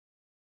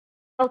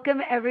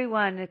Welcome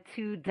everyone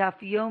to Daf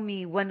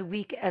Yomi, 1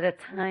 week at a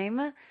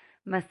time,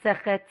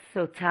 Masechet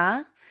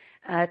Sotah.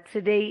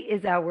 Today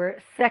is our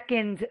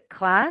second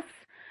class,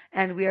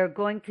 and we are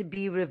going to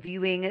be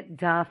reviewing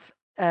Daf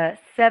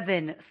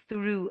 7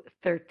 through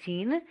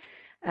 13.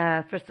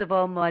 First of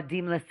all,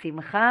 Moadim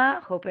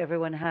L'Simcha. Hope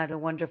everyone had a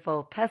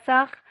wonderful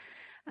Pesach.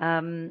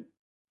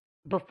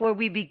 Before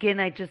we begin,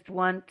 I just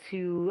want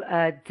to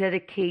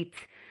dedicate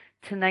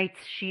tonight's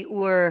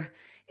shiur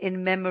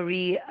in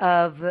memory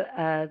of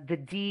the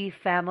D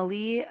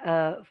family,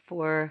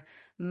 for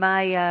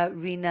Maya,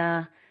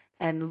 Rina,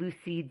 and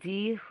Lucy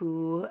D,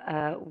 who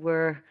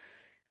were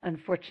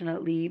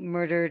unfortunately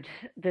murdered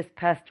this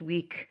past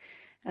week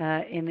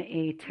in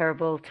a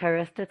terrible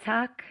terrorist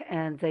attack.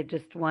 And I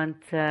just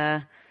want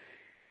our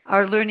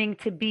learning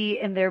to be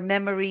in their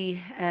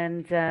memory,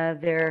 and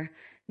their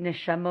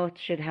neshamot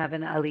should have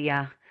an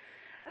aliyah.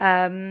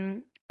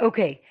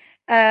 Okay.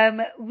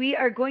 We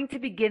are going to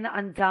begin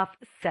on Daf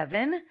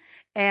 7,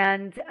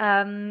 and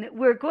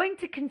we're going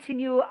to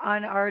continue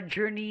on our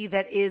journey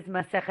that is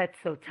Masechet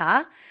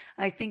Sotah.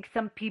 I think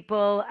some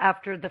people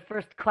after the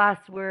first class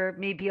were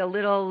maybe a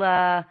little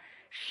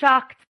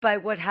shocked by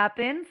what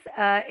happens.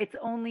 It's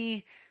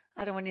only,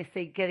 I don't want to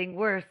say getting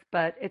worse,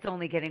 but it's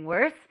only getting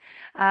worse.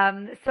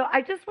 So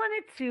I just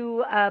wanted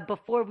to,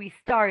 before we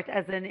start,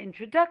 as an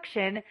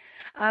introduction,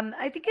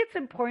 I think it's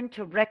important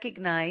to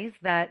recognize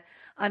that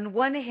on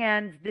one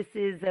hand, this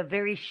is a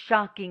very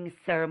shocking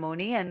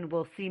ceremony, and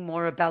we'll see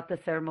more about the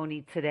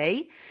ceremony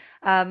today.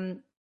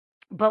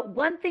 But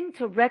one thing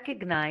to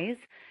recognize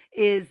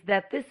is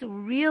that this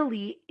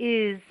really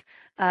is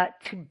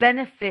to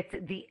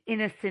benefit the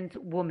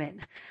innocent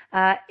woman.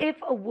 If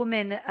a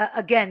woman,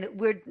 again,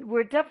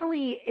 we're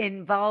definitely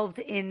involved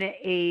in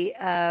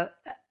a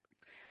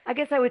I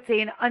guess I would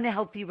say an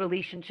unhealthy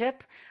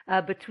relationship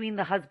between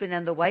the husband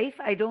and the wife.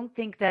 I don't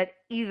think that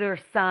either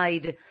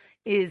side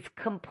is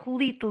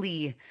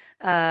completely,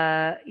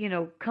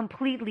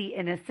 completely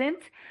innocent.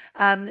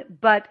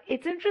 But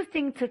it's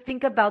interesting to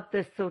think about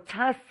the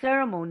Sotah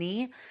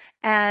ceremony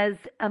as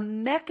a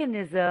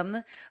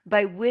mechanism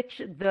by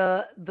which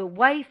the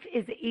wife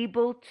is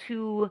able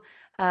to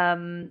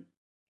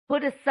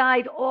put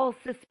aside all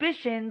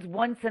suspicions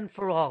once and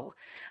for all.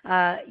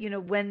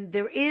 When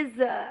there is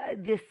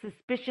this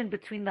suspicion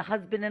between the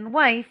husband and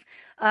wife,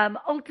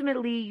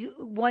 ultimately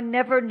one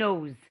never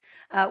knows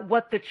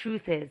what the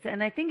truth is.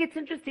 And I think it's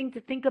interesting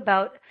to think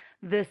about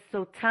the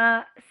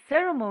Sotah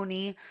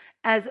ceremony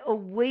as a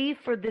way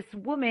for this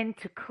woman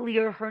to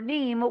clear her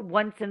name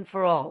once and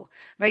for all,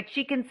 right?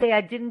 She can say,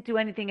 I didn't do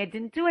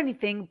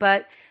anything,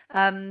 but,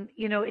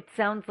 it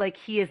sounds like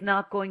he is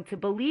not going to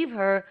believe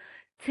her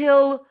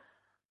till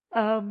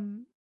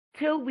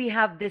we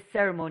have this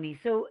ceremony.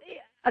 So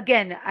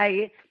again,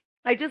 I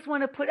just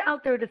want to put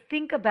out there to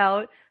think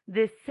about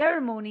this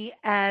ceremony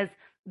as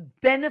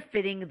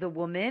benefiting the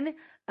woman.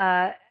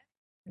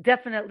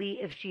 Definitely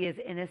if she is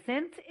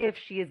innocent. If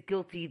she is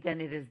guilty, then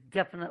it is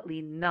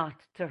definitely not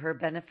to her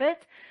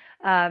benefit.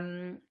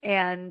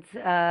 And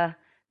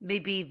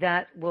maybe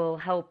that will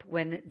help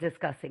when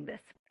discussing this.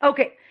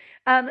 Okay,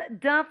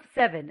 Daf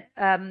 7.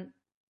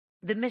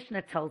 The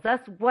Mishna tells us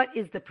what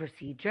is the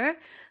procedure.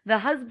 The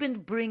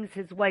husband brings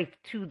his wife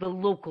to the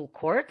local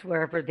court,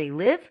 wherever they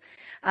live,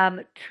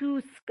 and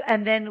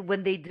then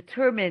when they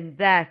determine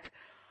that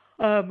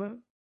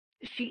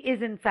she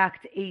is in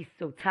fact a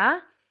Sotah,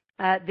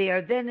 they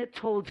are then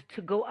told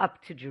to go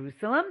up to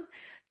Jerusalem.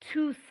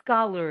 2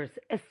 scholars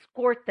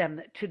escort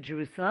them to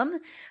Jerusalem.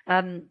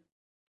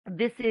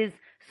 This is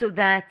so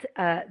that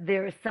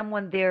there is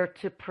someone there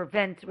to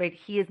prevent, right?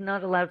 He is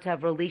not allowed to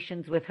have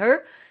relations with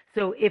her.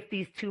 So if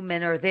these 2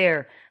 men are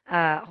there,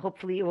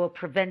 hopefully it will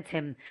prevent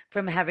him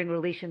from having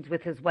relations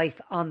with his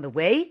wife on the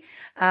way.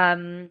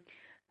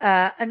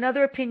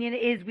 Another opinion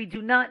is we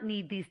do not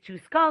need these 2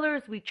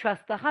 scholars. We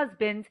trust the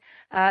husband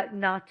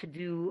not to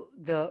do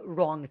the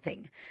wrong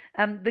thing.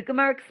 The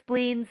Gemara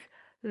explains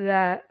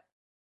that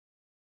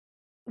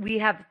we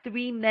have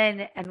 3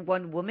 men and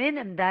 1 woman,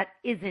 and that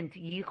isn't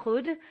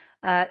yichud.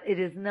 It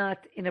is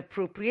not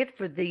inappropriate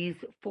for these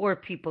 4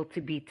 people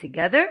to be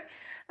together.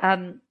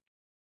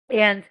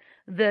 And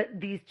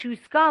these 2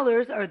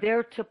 scholars are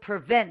there to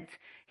prevent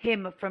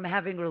him from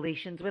having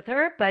relations with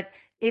her. But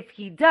if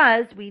he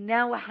does, we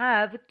now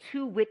have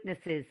 2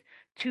 witnesses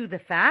to the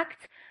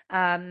fact,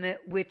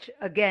 which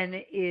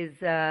again is,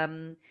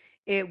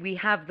 we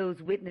have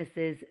those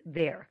witnesses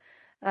there.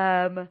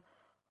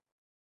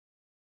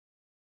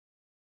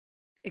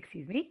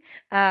 Excuse me.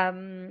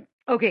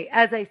 Okay,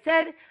 as I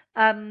said,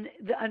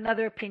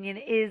 another opinion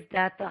is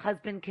that the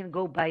husband can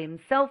go by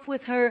himself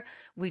with her.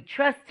 We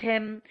trust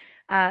him.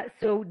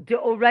 So,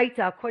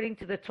 deoraita, according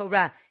to the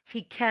Torah,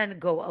 he can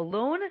go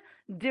alone.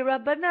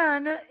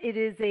 Rabbanit, it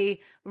is a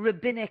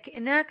rabbinic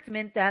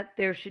enactment that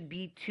there should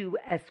be 2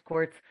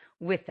 escorts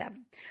with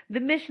them. The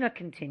Mishnah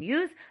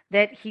continues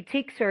that he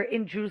takes her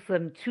in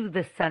Jerusalem to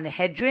the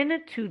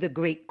Sanhedrin, to the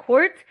great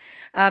court,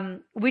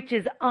 which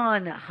is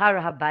on Har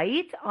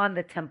HaBayit, on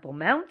the Temple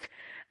Mount.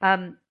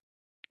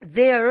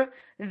 There,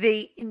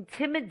 they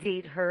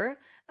intimidate her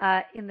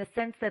in the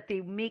sense that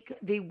they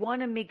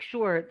want to make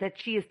sure that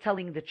she is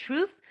telling the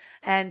truth.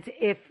 And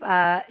if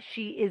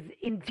she is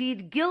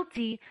indeed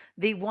guilty,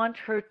 they want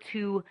her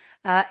to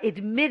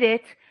admit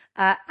it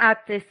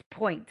at this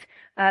point.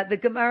 The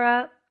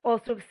Gemara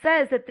also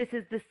says that this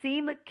is the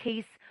same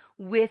case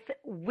with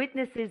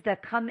witnesses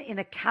that come in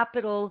a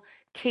capital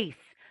case,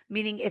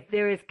 meaning if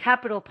there is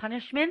capital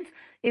punishment,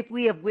 if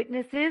we have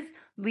witnesses,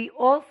 we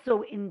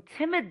also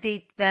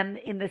intimidate them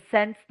in the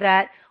sense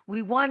that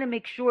we want to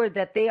make sure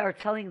that they are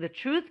telling the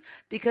truth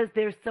because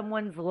there's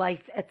someone's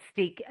life at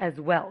stake as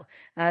well.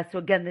 So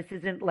again, this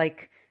isn't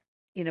like,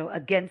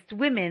 against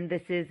women.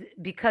 This is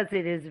because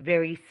it is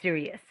very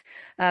serious.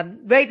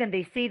 Right? And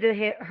they say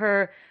to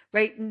her,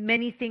 right,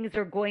 many things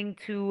are going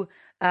to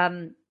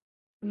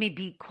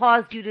maybe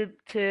cause you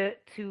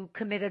to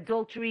commit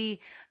adultery.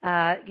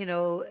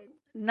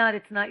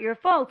 It's not your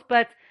fault,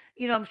 but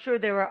I'm sure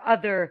there are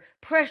other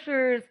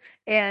pressures,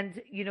 and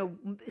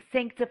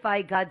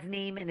sanctify God's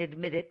name and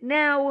admit it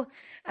now,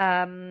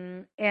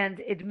 and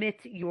admit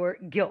your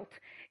guilt.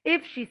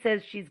 If she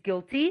says she's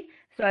guilty,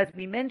 so as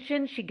we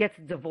mentioned, she gets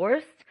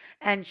divorced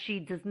and she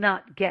does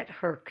not get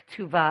her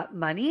ktuva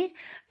money.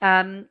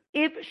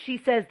 If she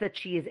says that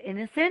she is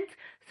innocent,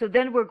 so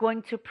then we're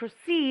going to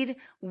proceed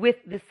with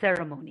the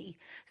ceremony.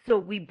 So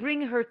we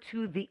bring her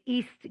to the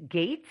east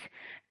gate,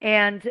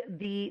 and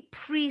the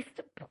priest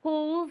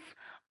pulls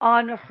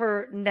on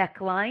her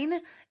neckline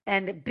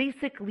and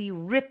basically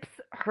rips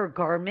her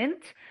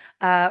garment,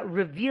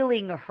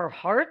 revealing her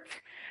heart,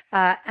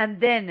 and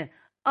then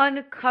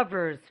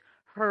uncovers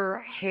her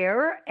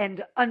hair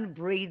and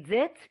unbraids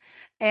it.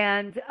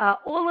 And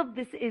all of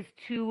this is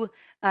to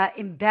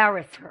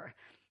embarrass her.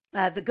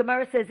 The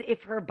Gemara says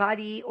if her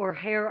body or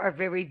hair are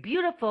very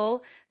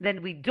beautiful,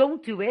 then we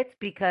don't do it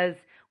because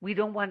we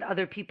don't want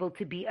other people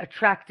to be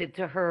attracted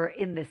to her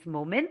in this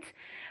moment.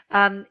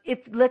 If,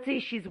 let's say,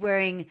 she's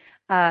wearing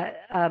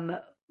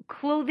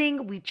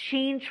clothing, we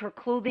change her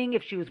clothing.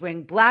 If she was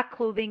wearing black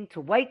clothing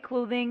to white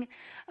clothing,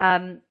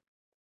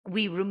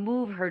 we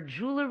remove her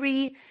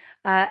jewelry.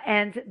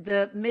 And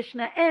the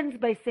Mishna ends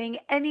by saying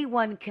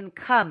anyone can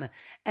come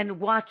and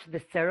watch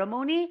the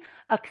ceremony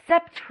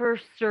except her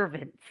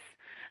servants.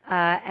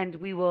 And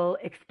we will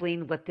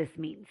explain what this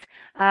means.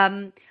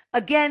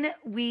 Again,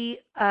 we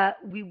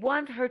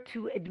want her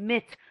to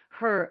admit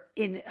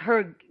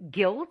her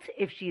guilt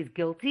if she is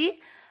guilty,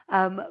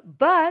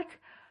 but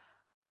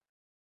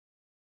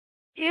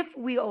if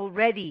we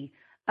already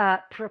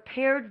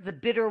prepared the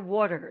bitter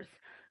waters,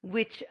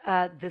 which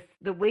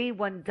the way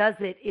one does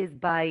it is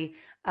by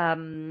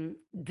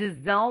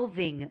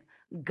dissolving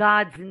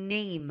God's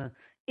name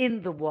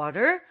in the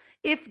water.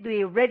 If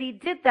they already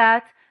did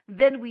that,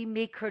 then we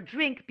make her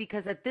drink,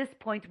 because at this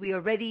point we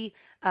already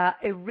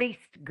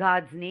erased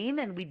God's name,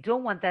 and we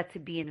don't want that to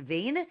be in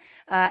vain,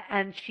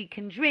 and she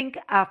can drink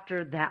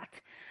after that.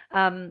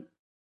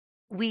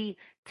 We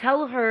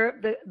tell her,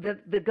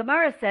 the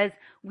Gemara says,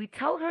 we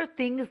tell her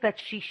things that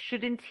she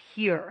shouldn't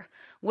hear.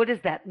 What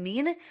does that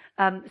mean?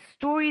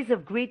 Stories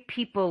of great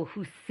people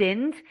who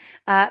sinned,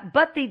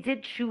 but they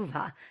did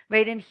tshuva,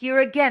 right? And here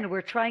again,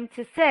 we're trying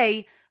to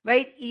say,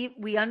 right,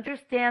 we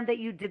understand that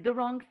you did the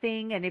wrong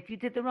thing, and if you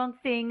did the wrong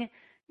thing,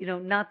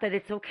 not that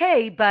it's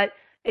okay, but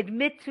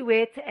admit to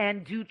it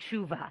and do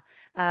tshuva,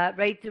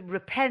 right? To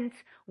repent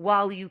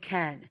while you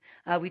can.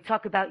 We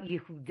talk about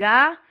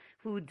Yehuda,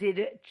 who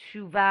did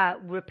tshuva,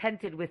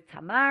 repented with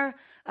Tamar.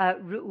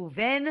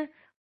 Reuven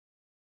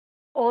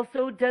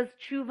also does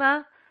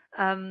tshuva.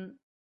 And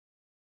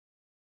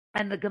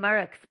the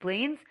Gemara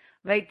explains,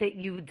 right, that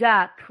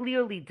Yehuda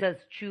clearly does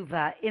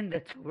tshuva in the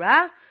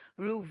Torah.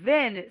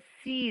 Reuven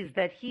sees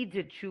that he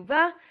did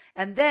tshuva,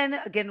 and then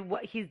again,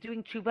 what he's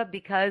doing tshuva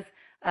because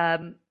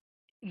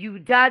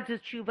Yehuda does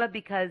tshuva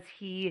because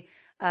he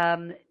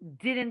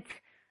didn't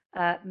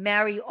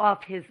marry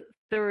off his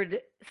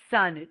third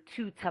son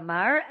to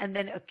Tamar, and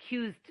then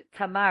accused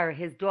Tamar,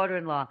 his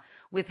daughter-in-law,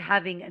 with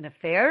having an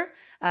affair.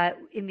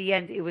 In the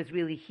end, it was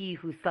really he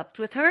who slept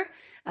with her,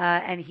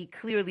 and he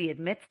clearly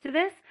admits to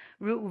this.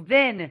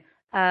 Reuven,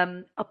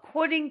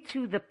 according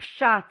to the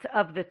pshat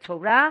of the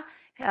Torah,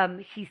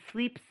 he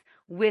sleeps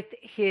with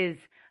his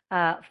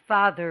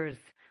father's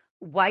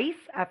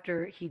wife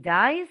after he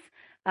dies,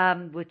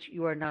 which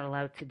you are not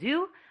allowed to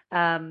do.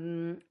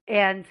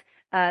 And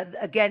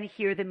again,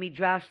 here the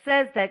Midrash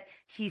says that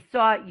he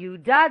saw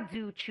Yehuda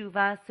do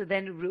tshuva, so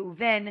then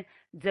Reuven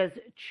does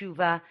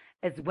tshuva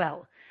as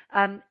well.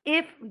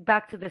 If,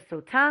 back to the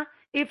Sotah,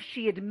 if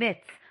she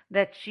admits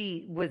that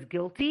she was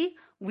guilty,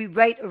 we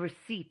write a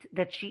receipt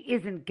that she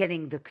isn't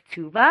getting the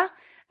ktuva,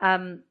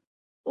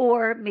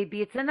 or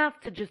maybe it's enough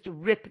to just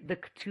rip the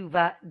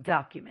ktuva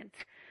document.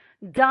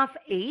 Daf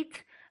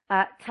 8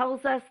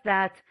 tells us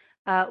that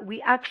we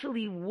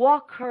actually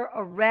walk her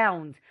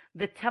around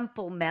the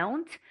Temple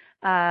Mount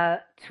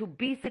to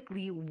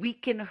basically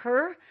weaken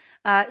her,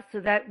 so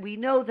that we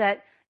know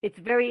that it's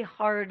very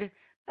hard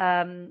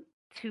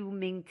to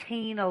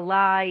maintain a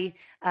lie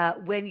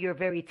when you're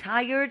very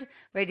tired,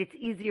 right? It's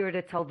easier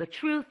to tell the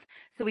truth.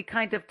 So we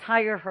kind of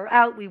tire her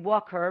out. We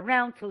walk her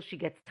around till she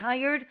gets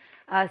tired.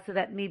 so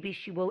that maybe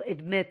she will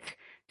admit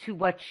to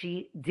what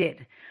she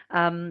did.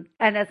 And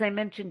as I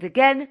mentioned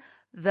again,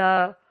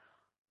 the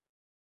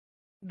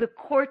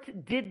court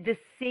did the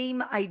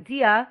same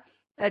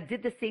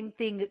did the same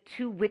thing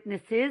to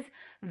witnesses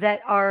that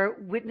are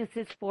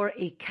witnesses for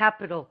a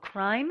capital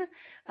crime.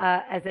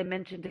 As I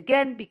mentioned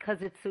again,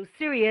 because it's so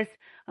serious,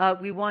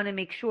 we want to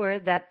make sure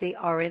that they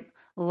aren't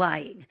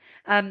lying.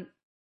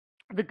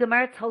 The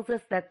Gemara tells us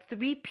that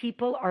 3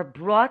 people are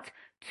brought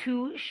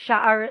to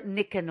Sha'ar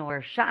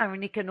Nicanor. Sha'ar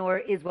Nicanor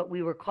is what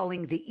we were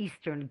calling the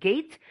Eastern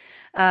Gate.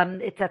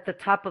 It's at the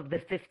top of the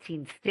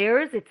 15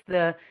 stairs. It's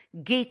the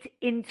gate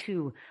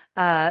into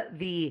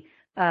the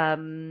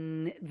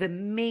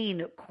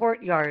main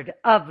courtyard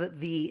of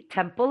the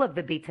temple of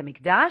the Beit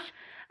HaMikdash.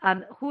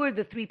 Who are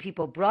the 3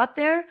 people brought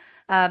there?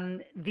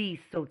 The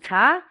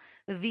Sotah,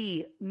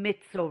 the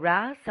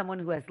Mitzorah, someone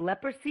who has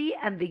leprosy,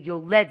 and the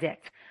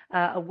Yoledet,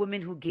 a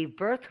woman who gave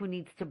birth, who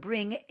needs to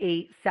bring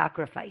a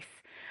sacrifice.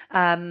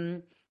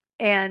 The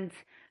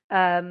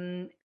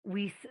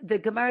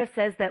Gemara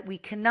says that we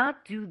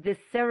cannot do this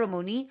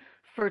ceremony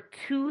for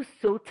 2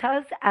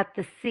 sotas at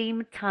the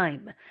same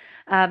time.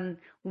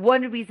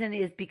 One reason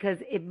is because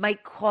it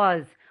might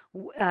cause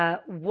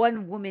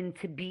one woman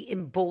to be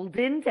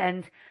emboldened,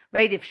 and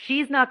right, if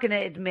she's not going to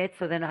admit,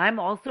 so then I'm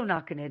also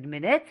not going to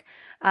admit it.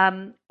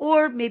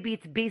 Or maybe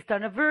it's based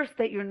on a verse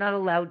that you're not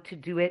allowed to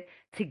do it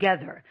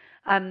together.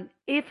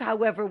 If,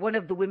 however, one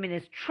of the women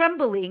is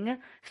trembling,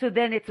 so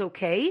then it's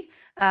okay,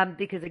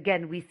 because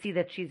again, we see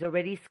that she's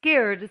already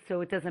scared,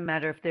 so it doesn't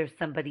matter if there's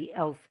somebody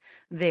else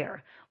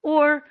there.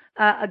 Or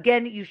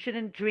again, you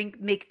shouldn't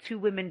make 2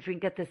 women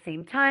drink at the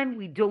same time.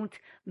 We don't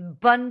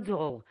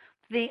bundle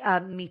the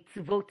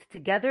mitzvot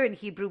together. In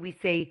Hebrew, we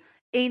say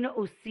ein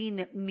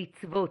osin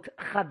mitzvot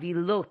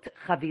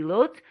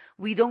chavilot.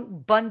 We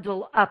don't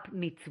bundle up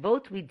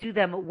mitzvot. We do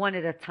them one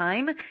at a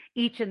time,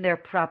 each in their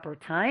proper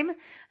time.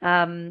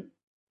 However,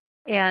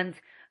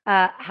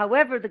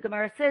 the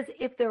Gemara says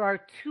if there are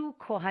 2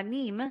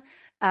 kohanim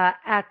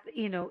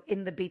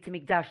in the Beit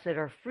HaMikdash that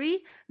are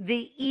free,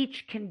 they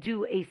each can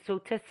do a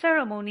Sotah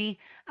ceremony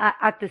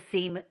at the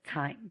same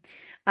time.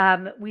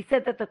 We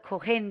said that the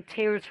Kohen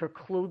tears her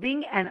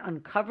clothing and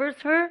uncovers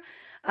her.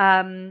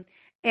 The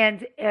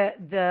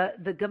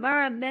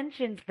Gemara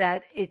mentions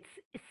that it's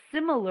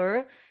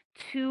similar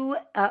to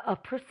a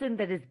person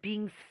that is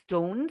being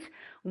stoned.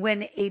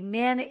 When a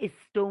man is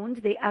stoned,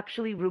 they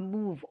actually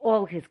remove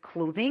all his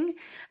clothing.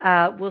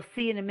 We'll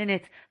see in a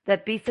minute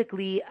that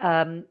basically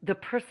the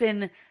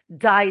person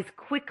dies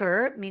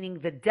quicker, meaning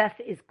the death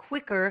is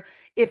quicker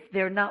if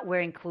they're not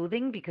wearing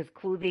clothing, because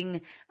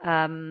clothing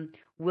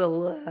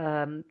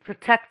will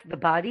protect the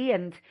body.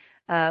 And,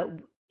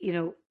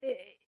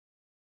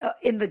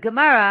 in the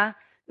Gemara,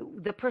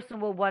 the person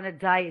will want to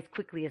die as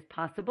quickly as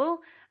possible.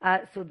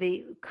 So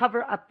they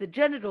cover up the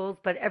genitals,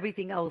 but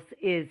everything else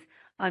is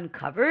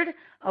uncovered.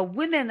 A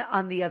woman,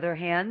 on the other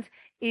hand,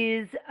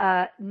 is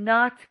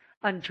not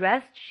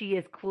undressed. She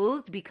is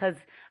clothed because,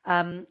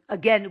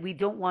 again, we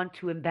don't want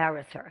to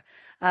embarrass her.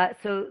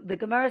 So the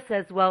Gemara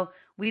says, well,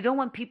 we don't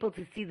want people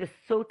to see the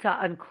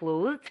Sota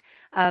unclothed,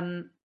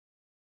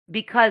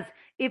 because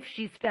if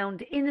she's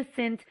found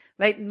innocent,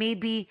 right,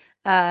 maybe,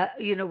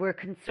 we're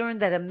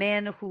concerned that a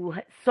man who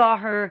saw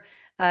her,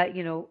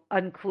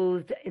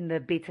 unclothed in the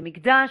Beit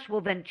HaMikdash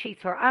will then chase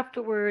her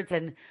afterwards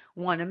and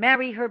want to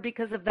marry her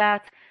because of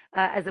that,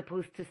 as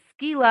opposed to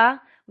skila,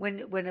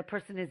 when a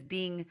person is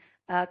being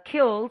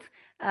killed,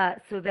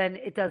 so then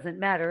it doesn't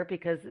matter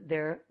because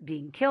they're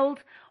being killed.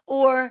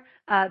 Or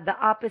the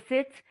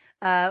opposite,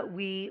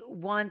 we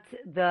want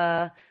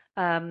the,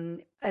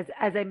 as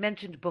I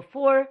mentioned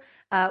before,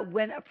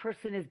 when a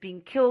person is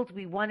being killed,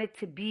 we want it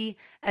to be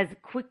as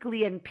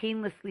quickly and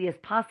painlessly as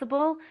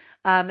possible.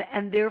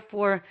 And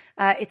therefore,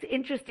 it's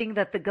interesting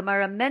that the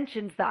Gemara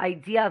mentions the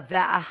idea of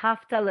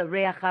va'ahavta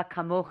l'reacha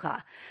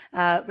kamocha.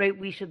 Right?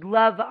 We should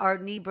love our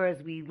neighbor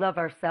as we love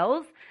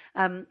ourselves.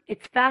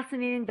 It's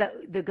fascinating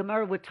that the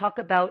Gemara would talk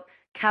about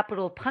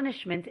capital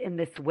punishment in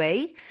this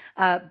way.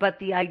 But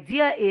the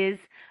idea is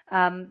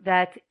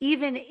that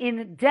even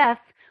in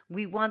death,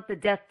 we want the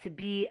death to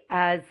be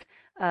as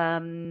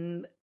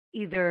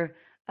either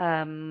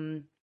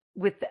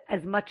with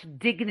as much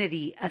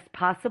dignity as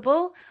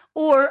possible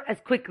or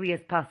as quickly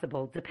as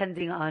possible,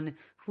 depending on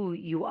who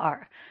you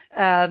are.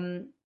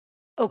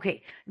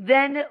 Okay,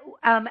 then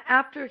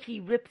after he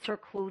rips her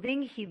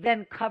clothing, he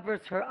then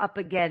covers her up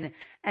again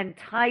and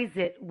ties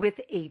it with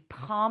a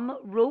palm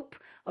rope,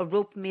 a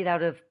rope made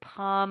out of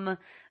palm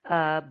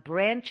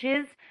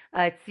branches.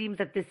 It seems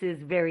that this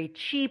is very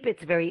cheap.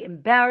 It's very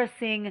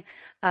embarrassing.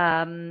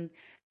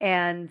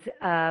 And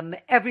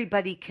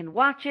everybody can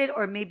watch it,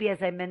 or maybe,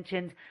 as I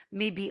mentioned,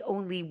 maybe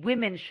only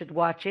women should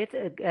watch it,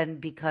 again,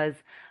 because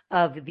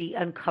of the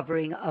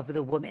uncovering of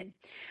the woman.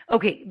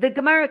 Okay, the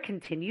Gemara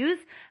continues.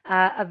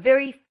 A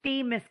very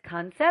famous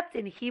concept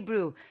in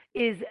Hebrew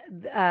is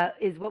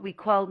what we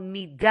call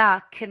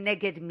midah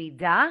keneged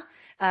midah.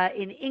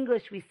 In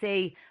English, we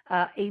say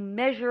a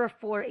measure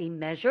for a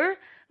measure.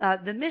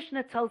 The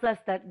Mishna tells us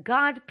that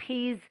God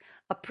pays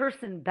a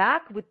person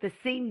back with the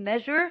same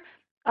measure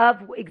of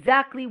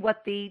exactly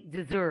what they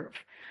deserve.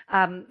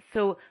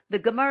 So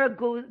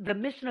the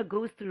Mishnah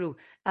goes through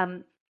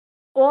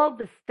all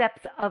the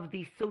steps of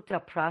the Sota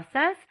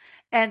process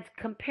and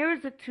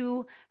compares it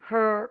to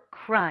her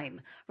crime,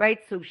 right?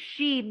 So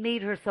she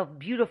made herself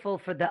beautiful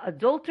for the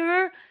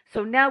adulterer,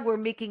 so now we're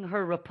making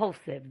her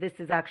repulsive. This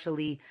is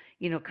actually,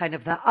 kind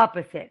of the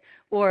opposite.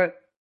 Or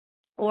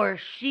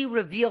she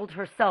revealed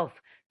herself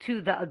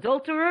to the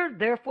adulterer,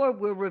 therefore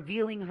we're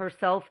revealing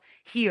herself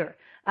here.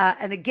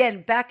 And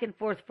again, back and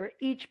forth for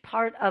each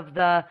part of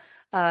the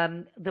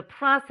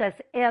process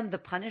and the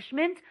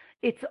punishment.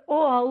 It's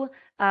all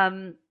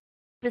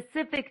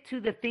specific to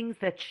the things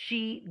that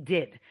she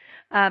did.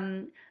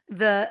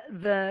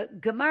 The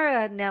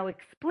Gemara now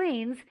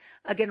explains,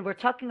 again,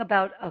 we're talking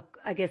about,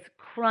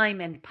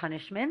 crime and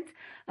punishment,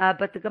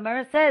 but the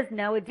Gemara says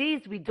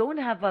nowadays we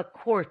don't have a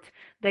court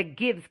that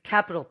gives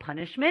capital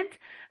punishment.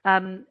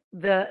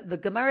 The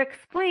Gemara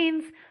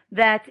explains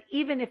that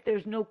even if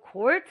there's no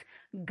court,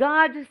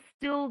 God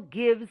still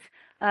gives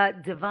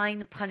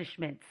divine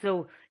punishment.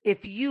 So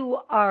if you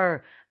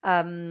are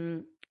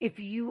chayav,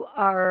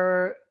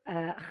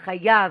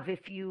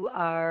 if you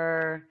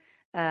are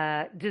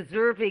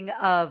deserving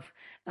of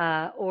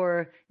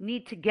or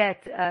need to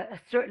get a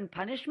certain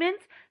punishment,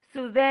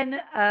 so then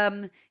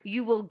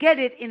you will get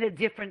it in a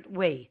different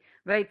way,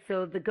 right?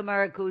 So the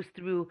Gemara goes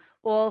through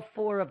all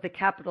 4 of the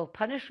capital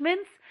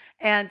punishments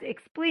and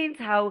explains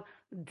how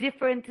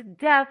different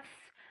deaths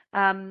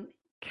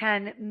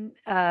can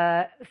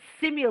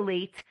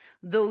simulate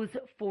those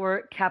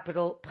 4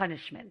 capital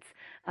punishments.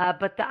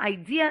 But the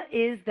idea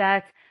is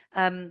that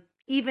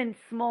even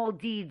small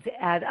deeds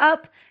add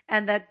up,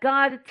 and that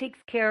God takes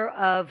care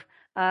of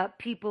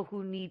people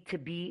who need to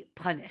be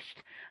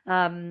punished.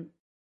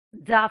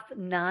 Daf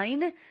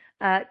 9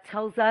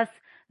 tells us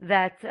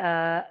that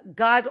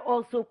God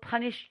also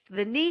punished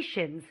the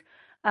nations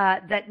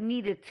that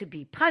needed to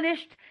be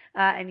punished.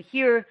 And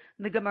here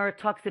the Gemara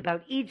talks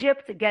about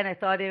Egypt. Again, I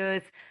thought it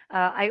was,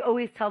 I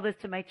always tell this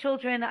to my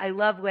children. I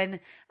love when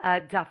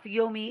Daf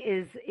Yomi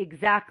is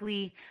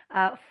exactly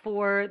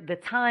for the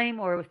time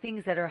or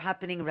things that are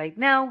happening right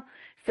now.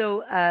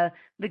 So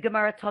the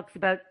Gemara talks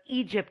about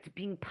Egypt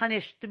being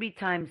punished 3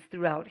 times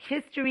throughout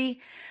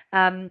history.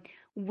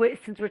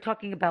 Since we're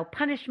talking about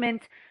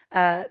punishment,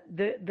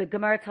 the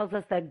Gemara tells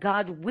us that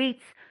God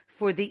waits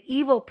for the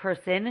evil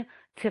person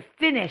to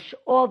finish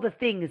all the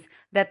things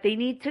that they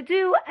need to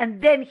do, and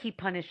then he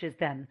punishes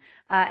them.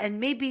 And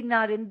maybe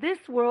not in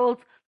this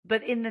world,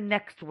 but in the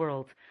next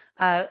world.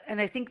 And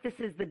I think this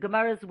is the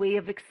Gemara's way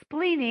of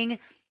explaining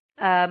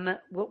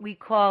what we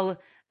call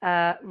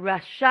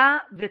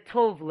Rasha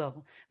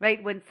V'Tovlo,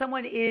 right? When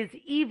someone is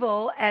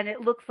evil and it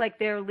looks like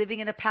they're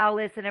living in a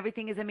palace and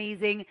everything is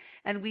amazing,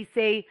 and we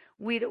say,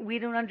 we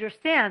don't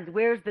understand,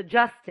 where's the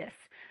justice?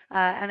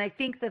 And I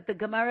think that the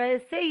Gemara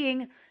is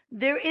saying,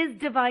 there is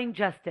divine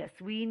justice.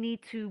 We need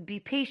to be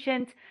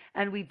patient,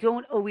 and we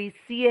don't always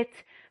see it.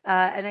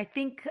 And I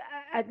think,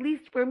 at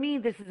least for me,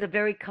 this is a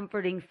very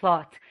comforting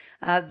thought,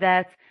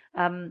 that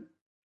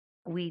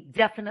we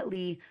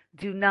definitely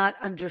do not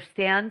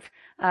understand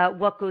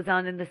what goes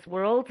on in this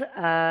world.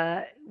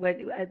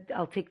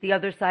 I'll take the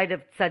other side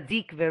of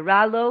tzaddik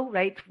veralo,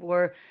 right,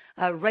 for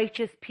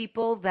righteous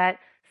people that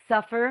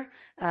suffer.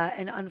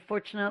 And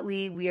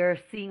unfortunately, we are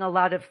seeing a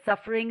lot of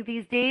suffering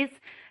these days.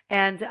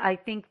 And I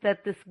think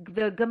that the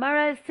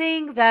Gemara is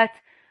saying that,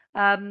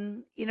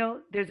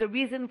 there's a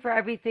reason for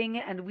everything,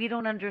 and we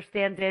don't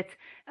understand it.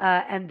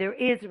 And there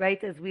is,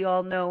 right, as we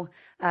all know,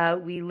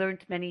 we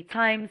learned many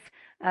times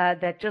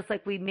that just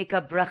like we make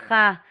a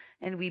bracha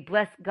and we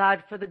bless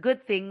God for the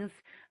good things,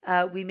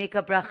 we make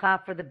a bracha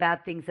for the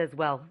bad things as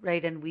well,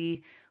 right? And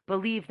we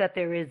believe that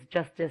there is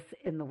justice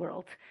in the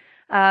world.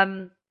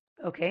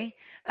 Okay,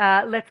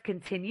 let's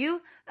continue.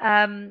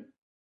 The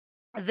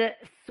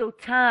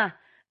Sotah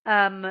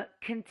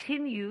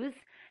continues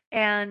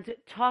and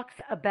talks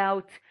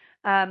about,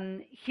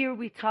 here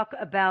we talk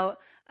about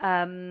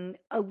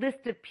a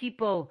list of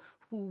people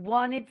who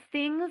wanted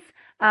things,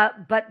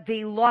 but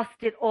they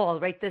lost it all,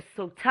 right? The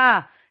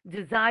Sotah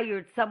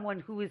desired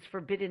someone who is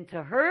forbidden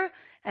to her,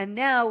 and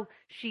now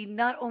she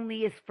not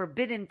only is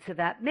forbidden to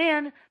that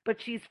man, but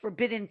she's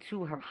forbidden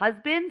to her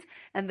husband.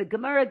 And the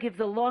Gemara gives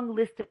a long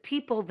list of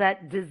people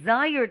that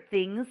desired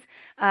things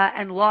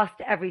and lost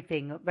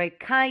everything, right?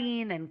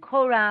 Cain and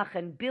Korach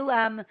and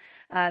Bilam,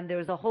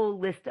 there's a whole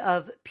list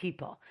of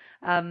people.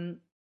 And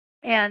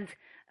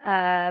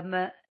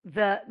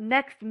the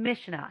next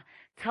Mishnah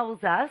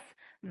tells us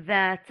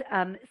that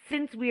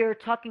since we are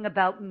talking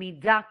about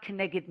midah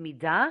keneged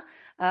midah,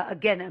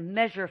 again, a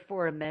measure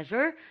for a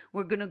measure,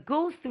 we're going to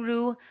go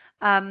through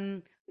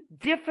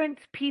different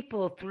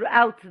people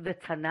throughout the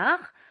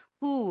Tanakh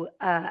who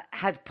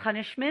had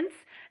punishments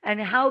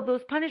and how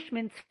those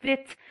punishments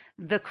fit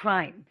the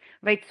crime,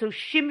 right? So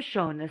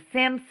Shimshon,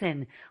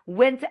 Samson,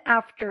 went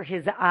after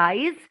his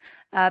eyes,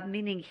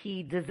 meaning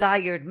he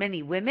desired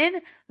many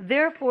women.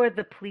 Therefore,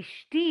 the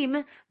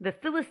Plishtim, the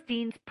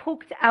Philistines,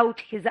 poked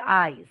out his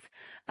eyes.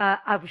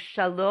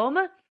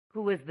 Avshalom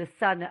who was the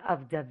son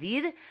of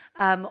David,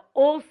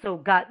 also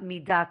got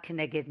midah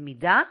keneged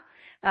midah,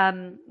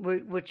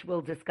 which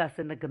we'll discuss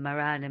in the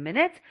Gemara in a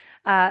minute.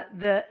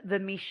 The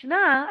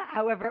Mishnah,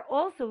 however,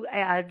 also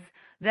adds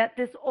that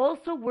this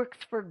also works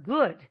for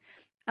good,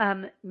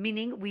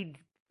 meaning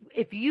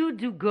if you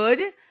do good,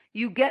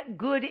 you get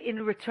good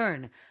in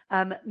return.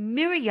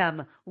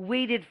 Miriam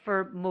waited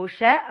for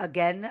Moshe,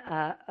 again,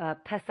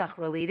 Pesach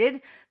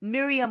related.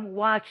 Miriam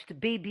watched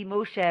baby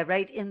Moshe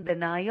right in the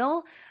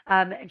Nile,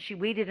 and she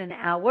waited an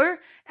hour,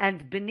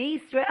 and Bnei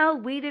Israel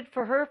waited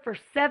for her for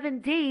 7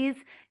 days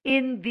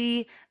in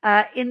the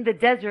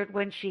desert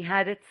when she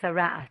had a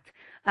tzaraat.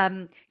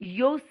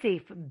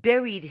 Yosef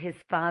buried his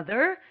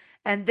father,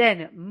 and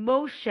then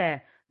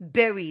Moshe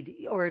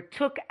buried or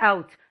took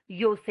out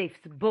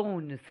Yosef's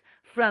bones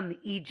from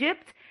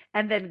Egypt,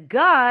 and then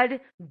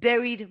God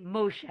buried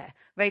Moshe,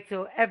 right?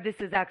 So this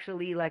is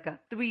actually like a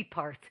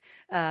 3-part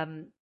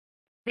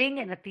thing,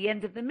 and at the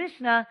end of the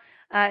Mishnah,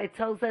 it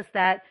tells us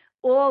that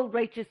all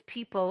righteous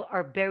people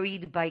are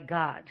buried by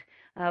God,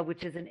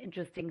 which is an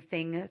interesting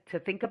thing to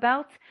think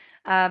about.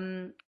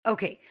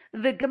 Okay,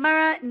 the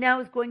Gemara now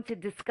is going to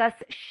discuss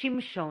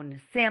Shimshon,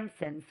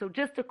 Samson. So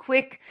just a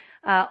quick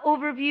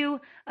overview.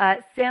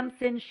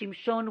 Samson,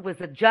 Shimshon,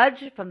 was a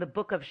judge from the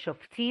book of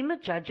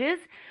Shoftim, Judges.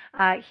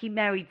 He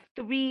married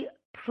 3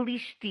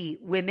 Plishti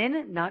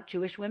women, not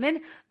Jewish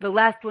women. The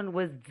last one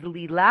was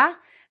Delilah.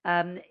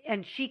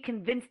 And she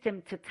convinced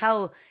him to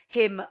tell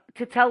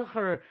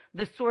her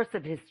the source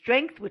of his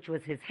strength, which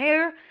was his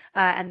hair,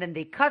 and then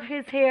they cut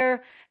his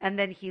hair, and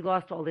then he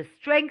lost all his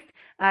strength.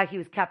 He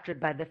was captured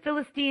by the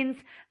Philistines,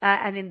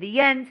 and in the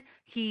end,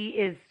 he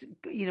is,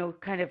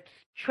 kind of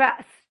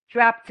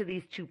strapped to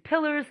these 2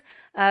 pillars,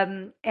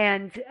 and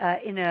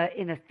in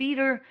a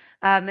theater,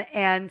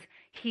 and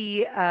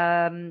he,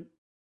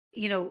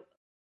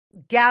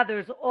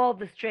 gathers all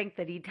the strength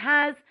that he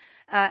has,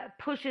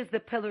 pushes the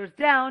pillars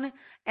down,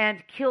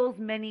 and kills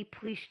many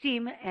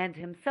Plishtim and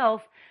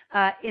himself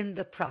in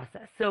the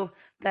process. So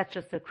that's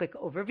just a quick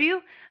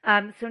overview.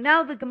 So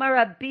now the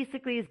Gemara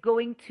basically is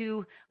going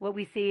to what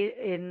we say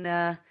in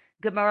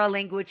Gemara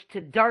language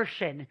to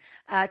darshan,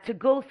 to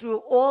go through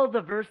all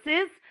the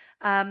verses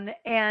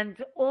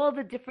and all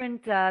the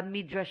different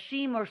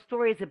midrashim or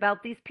stories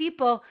about these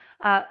people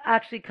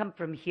actually come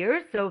from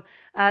here. So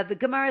the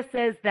Gemara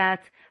says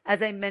that,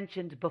 as I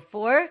mentioned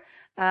before,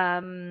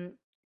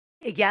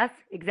 yes,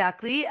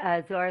 exactly.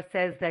 Zohar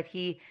says that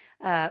he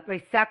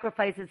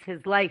sacrifices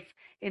his life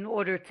in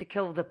order to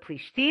kill the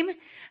Plishtim.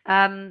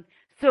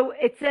 So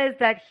it says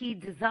that he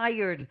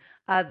desired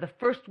the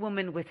first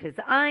woman with his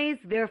eyes,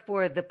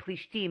 therefore the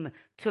Plishtim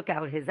took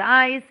out his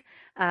eyes,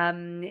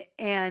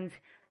 and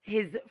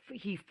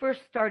he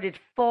first started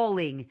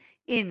falling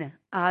in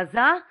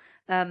Aza.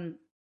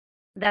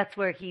 That's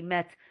where he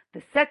met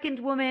the second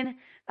woman,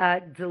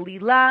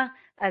 Delilah.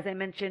 As I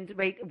mentioned,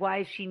 right, why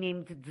is she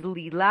named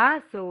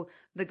Delilah? So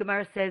the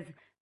Gemara says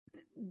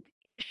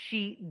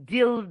she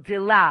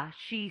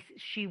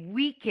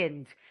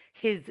weakened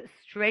his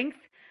strength,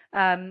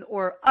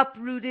 or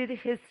uprooted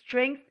his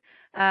strength,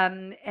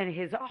 and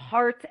his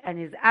heart and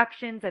his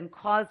actions, and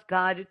caused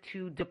God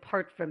to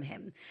depart from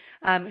him.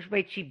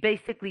 Right, she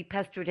basically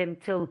pestered him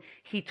till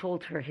he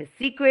told her his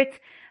secret.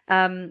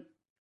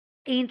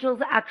 Angels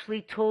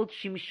actually told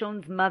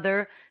Shimshon's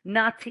mother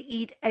not to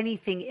eat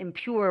anything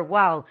impure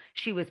while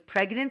she was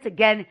pregnant.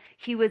 Again,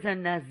 he was a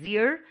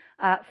Nazir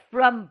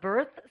from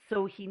birth,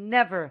 so he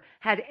never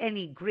had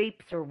any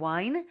grapes or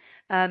wine.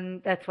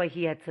 That's why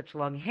he had such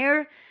long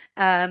hair.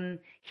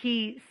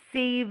 He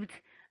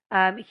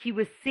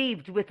was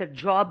saved with a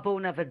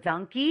jawbone of a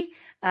donkey,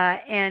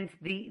 and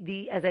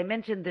as I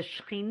mentioned, the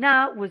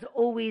Shekhinah was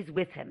always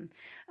with him.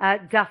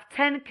 Daf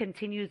 10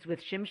 continues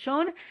with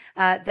Shimshon,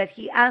 that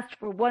he asked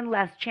for one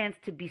last chance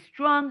to be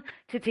strong,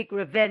 to take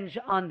revenge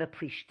on the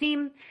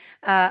Plishtim.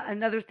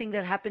 Another thing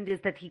that happened is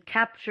that he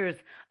captures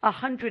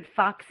 100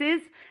 foxes,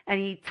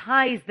 and he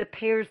ties the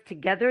pairs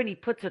together, and he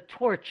puts a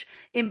torch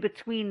in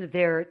between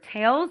their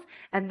tails,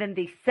 and then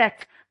they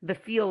set the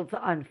fields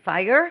on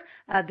fire.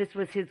 This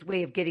was his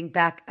way of getting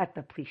back at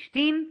the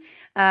Plishtim.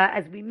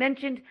 As we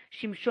mentioned,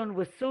 Shimshon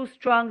was so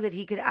strong that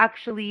he could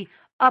actually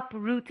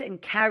uproot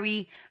and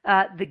carry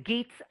the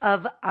gates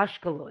of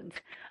Ashkelon.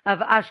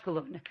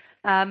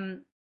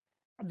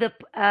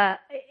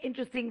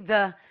 Interesting.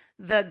 The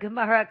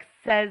Gemara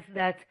says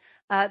that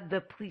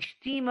the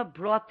Plishtim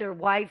brought their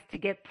wives to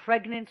get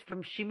pregnant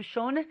from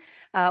Shimshon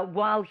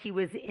while he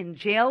was in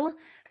jail.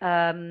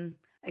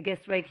 I guess,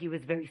 right, he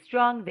was very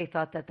strong. They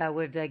thought that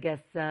would, I guess,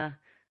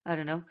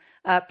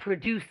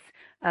 produce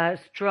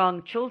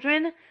strong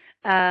children.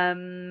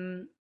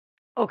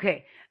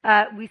 Okay,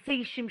 we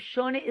say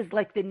Shimshon is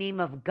like the name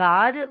of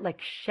God,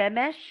 like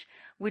Shemesh,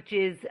 which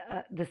is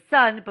the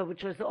sun, but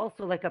which is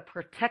also like a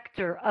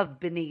protector of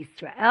Bnei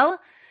Israel.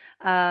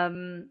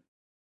 The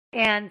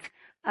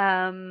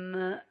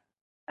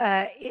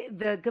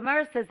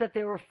Gemara says that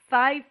there were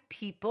 5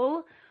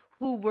 people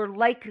who were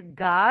like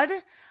God,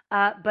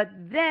 but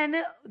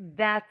then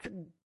that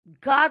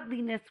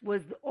godliness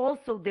was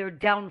also their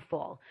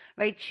downfall,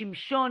 right?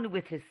 Shimshon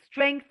with his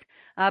strength,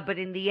 but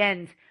in the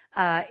end,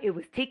 it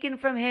was taken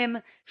from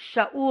him.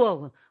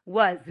 Shaul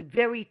was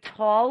very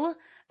tall,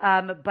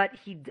 but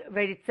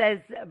right, it says,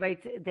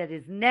 right, that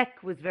his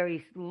neck was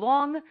very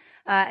long,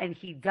 and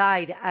he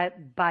died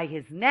by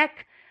his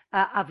neck.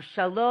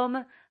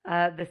 Avshalom,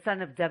 the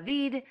son of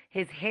David,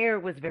 his hair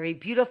was very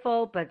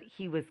beautiful, but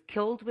he was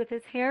killed with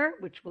his hair,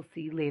 which we'll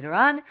see later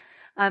on.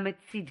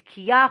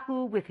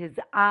 Tzidkiyahu with his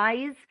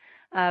eyes,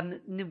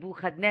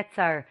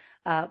 Nebuchadnezzar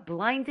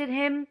blinded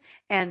him,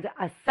 and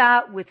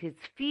Asa with his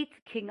feet,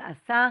 King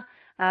Asa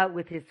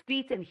with his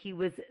feet, and he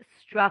was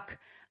struck.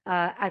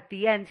 At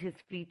the end, his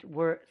feet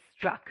were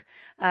struck.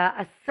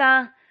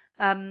 Asa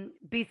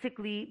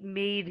basically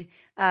made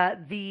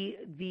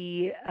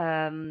the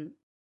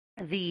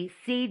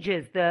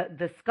sages,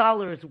 the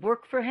scholars,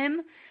 work for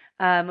him,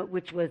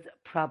 which was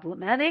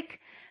problematic.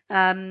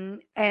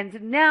 And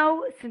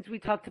now, since we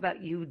talked about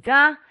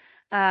Yehuda,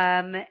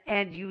 and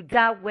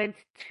Yehuda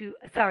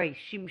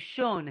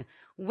Shimshon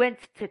went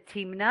to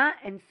Timnah,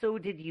 and so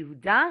did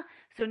Yehuda.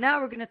 So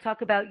now we're going to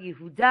talk about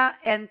Yehuda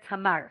and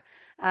Tamar.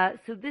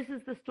 So this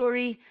is the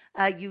story.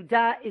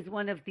 Yehuda is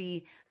one of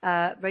the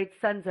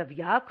sons of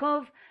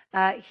Yaakov.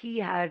 He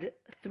had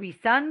 3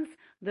 sons.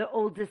 The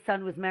oldest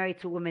son was married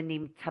to a woman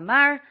named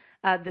Tamar.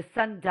 The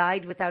son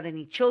died without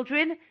any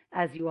children.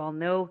 As you all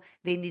know,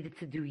 they needed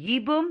to do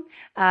Yibum.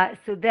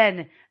 So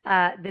then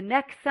the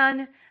next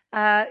son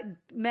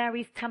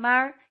marries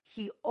Tamar.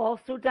 He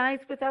also dies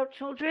without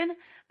children.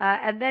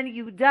 And then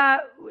Yehuda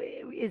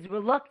is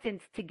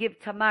reluctant to give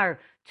Tamar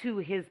to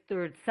his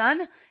 3rd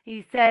son.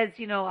 He says,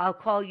 I'll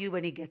call you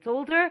when he gets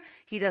older.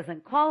 He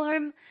doesn't call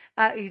him.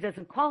 He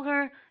doesn't call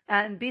her.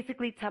 And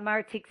basically,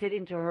 Tamar takes it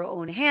into her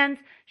own hands.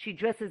 She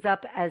dresses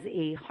up as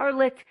a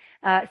harlot,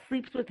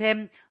 sleeps with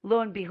him.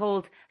 Lo and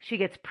behold, she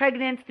gets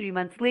pregnant. 3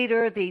 months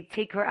later, they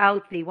take her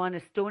out. They want to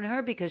stone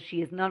her because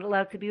she is not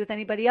allowed to be with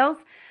anybody else.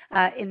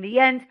 In the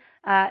end,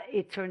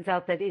 it turns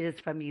out that it is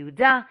from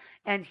Yehuda,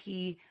 and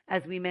he,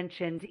 as we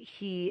mentioned,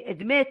 he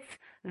admits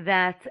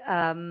that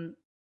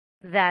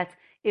that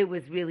it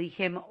was really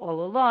him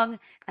all along,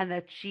 and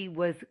that she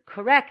was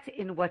correct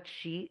in what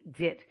she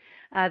did.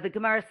 The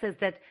Gemara says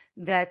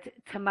that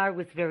Tamar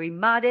was very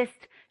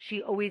modest.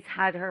 She always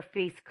had her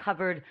face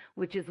covered,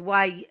 which is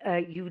why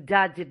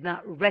Yehuda did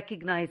not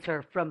recognize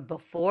her from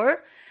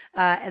before,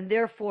 and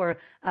therefore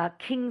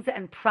kings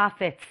and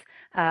prophets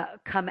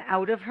come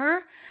out of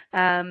her.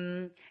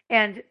 And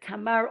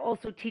Tamar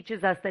also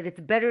teaches us that it's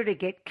better to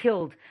get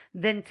killed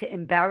than to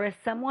embarrass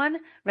someone,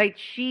 right?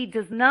 She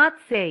does not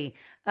say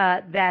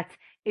that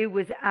it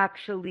was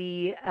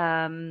actually,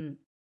 that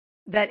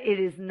it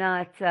is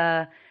not,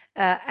 that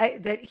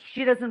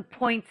she doesn't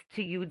point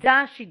to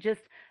Yehuda, she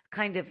just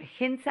kind of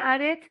hints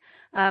at it.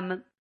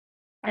 And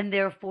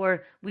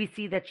therefore, we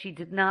see that she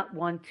did not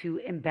want to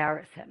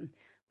embarrass him.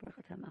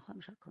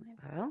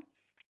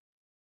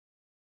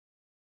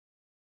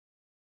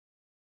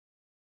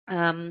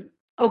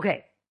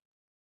 Okay,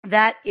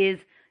 that is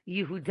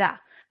Yehuda.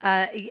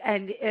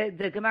 And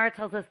the Gemara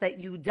tells us that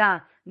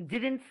Yehuda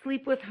didn't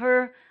sleep with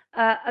her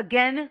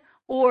again,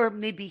 or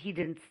maybe he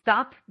didn't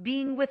stop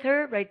being with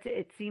her, right?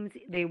 It seems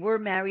they were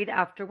married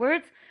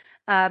afterwards.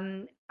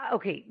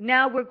 Okay,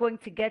 now we're going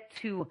to get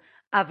to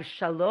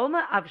Avshalom.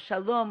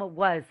 Avshalom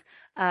was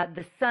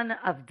the son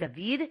of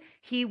David.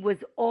 He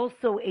was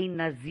also a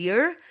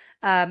Nazir,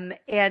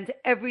 and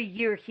every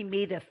year he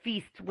made a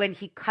feast when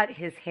he cut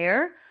his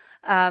hair.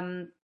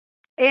 And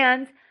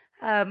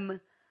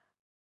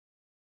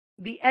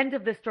the end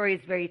of the story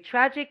is very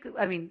tragic.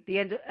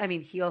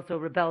 He also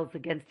rebels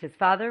against his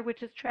father,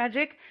 which is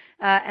tragic.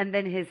 And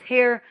then his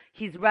hair,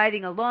 he's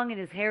riding along and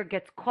his hair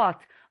gets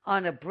caught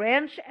on a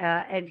branch,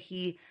 and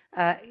he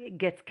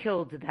gets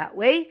killed that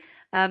way.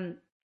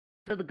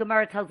 So the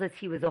Gemara tells us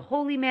he was a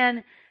holy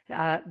man,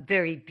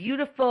 very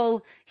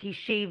beautiful. He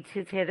shaved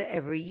his head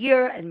every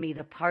year and made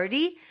a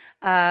party.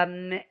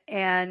 And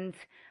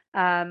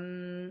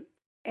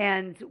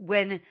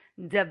when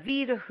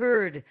David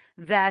heard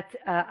that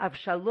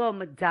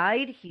Avshalom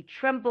died, he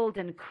trembled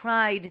and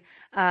cried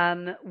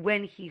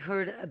when he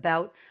heard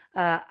about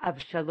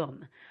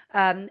Avshalom.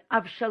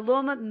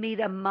 Avshalom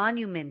made a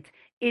monument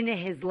in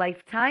his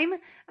lifetime.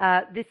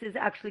 This is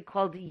actually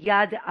called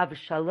Yad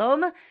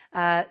Avshalom.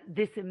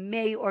 This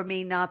may or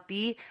may not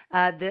be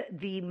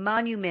the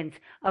monument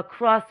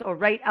across or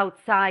right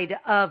outside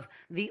of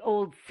the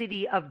old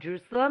city of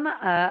Jerusalem.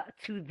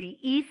 To the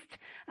east,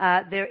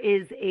 there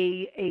is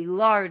a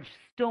large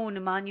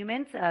stone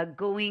monument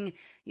going,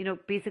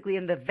 basically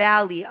in the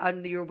valley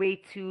on your way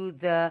to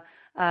the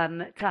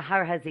to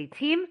Har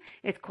HaZeitim.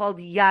 It's called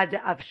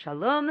Yad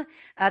Avshalom.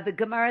 The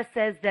Gemara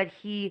says that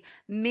he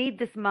made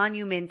this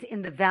monument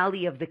in the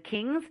Valley of the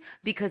Kings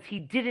because he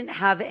didn't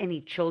have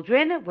any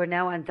children. We're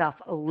now on Daf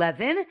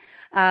 11.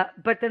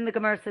 But then the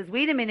Gemara says,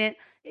 wait a minute,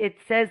 it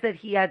says that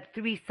he had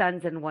 3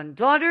 sons and 1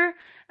 daughter.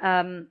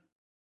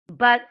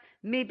 But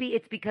maybe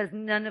it's because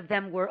none of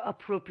them were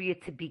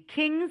appropriate to be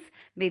kings.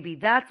 Maybe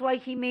that's why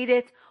he made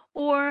it.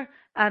 Or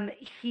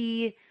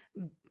he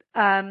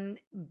um,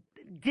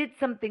 did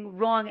something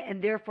wrong,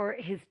 and therefore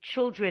his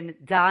children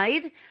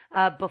died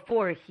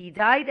before he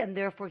died, and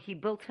therefore he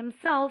built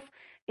himself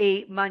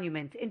a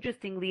monument.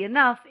 Interestingly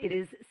enough, it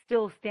is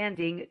still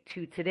standing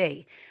to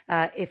today,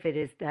 if it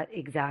is that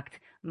exact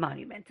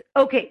monument.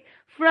 Okay,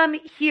 from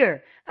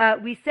here,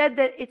 we said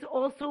that it's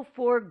also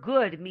for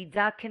good,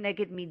 midah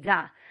keneged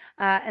midah.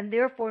 And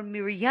therefore,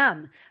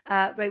 Miriam,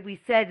 right? We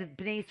said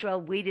Bnei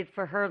Israel waited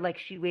for her like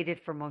she waited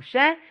for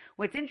Moshe.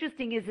 What's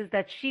interesting is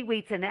that she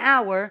waits an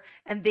hour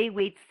and they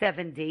wait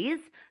 7 days.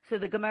 So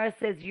the Gemara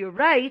says you're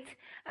right.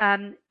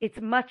 It's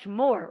much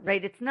more,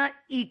 right? It's not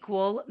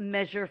equal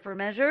measure for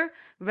measure.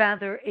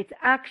 Rather, it's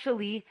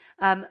actually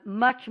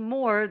much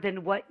more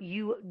than what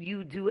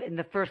you do in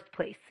the first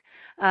place.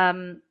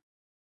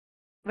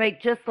 Right?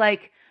 Just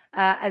like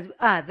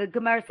the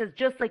Gemara says,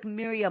 just like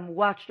Miriam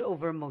watched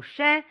over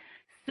Moshe,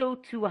 so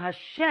too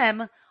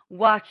Hashem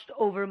watched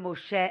over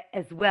Moshe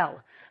as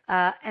well.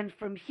 And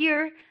from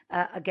here,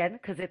 again,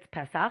 because it's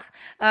Pesach,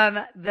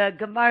 the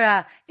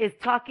Gemara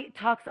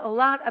talks a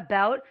lot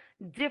about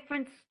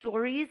different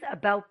stories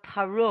about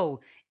Paro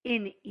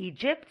in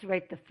Egypt,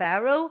 right? The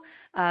Pharaoh.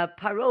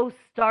 Paro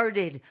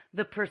started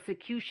the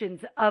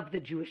persecutions of the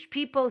Jewish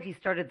people. He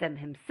started them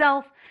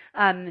himself,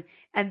 and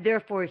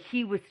therefore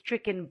he was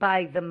stricken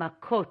by the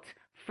Makot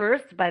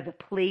first, by the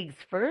plagues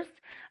first.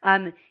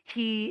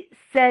 He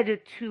said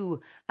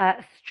to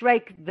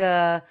strike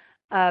the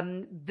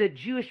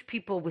Jewish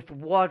people with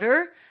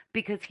water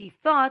because he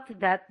thought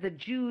that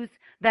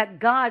that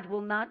God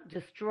will not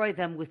destroy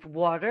them with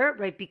water,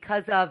 right?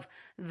 Because of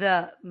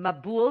the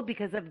Mabul,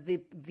 because of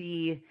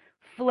the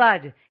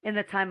flood in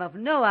the time of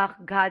Noah,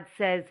 God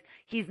says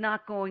he's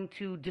not going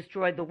to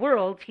destroy the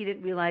world. He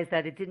didn't realize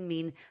that it didn't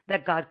mean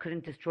that God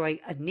couldn't destroy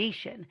a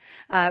nation,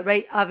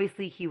 right?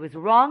 Obviously, he was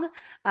wrong.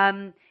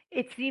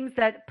 It seems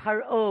that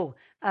Paro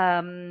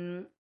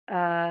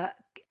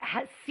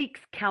seeks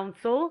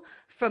counsel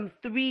from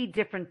 3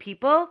 different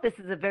people. This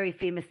is a very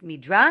famous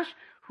midrash.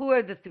 Who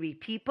are the 3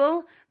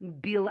 people?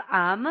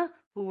 Bil'am,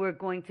 who we're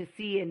going to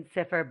see in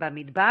Sefer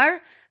Bamidbar,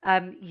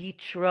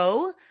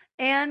 Yitro,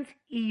 and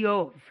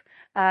Iyov.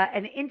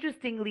 And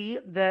interestingly,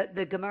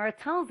 the Gemara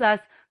tells us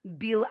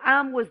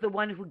Bil'am was the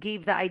one who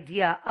gave the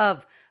idea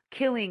of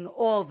killing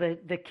all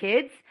the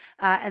kids,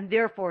 and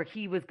therefore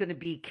he was going to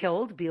be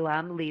killed,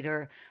 Bil'am,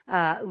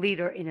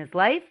 later in his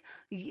life.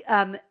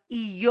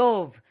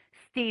 Iyov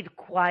stayed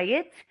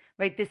quiet,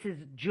 right? This is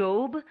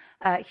Job.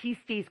 He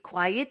stays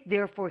quiet,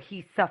 therefore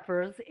he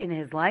suffers in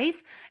his life.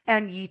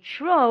 And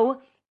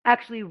Yitro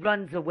actually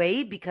runs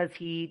away because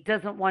he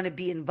doesn't want to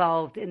be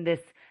involved in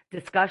this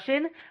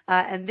discussion,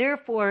 and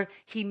therefore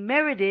he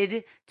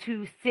merited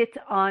to sit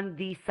on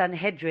the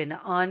Sanhedrin,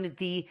 on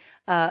the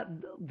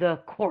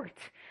court.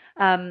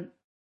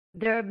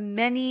 There are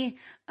many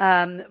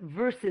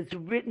verses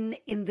written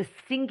in the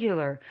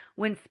singular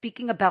when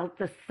speaking about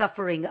the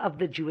suffering of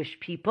the Jewish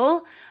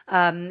people,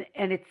 and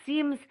it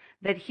seems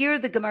that here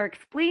the Gemara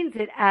explains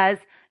it as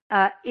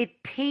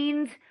it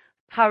pained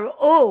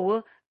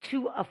Paro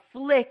to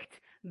afflict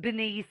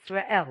Bnei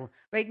Israel,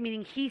 right?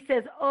 Meaning he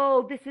says,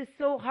 oh, this is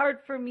so hard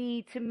for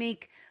me to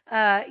make,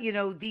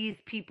 these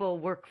people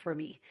work for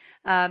me.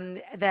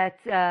 But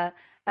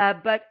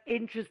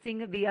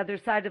interesting, the other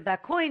side of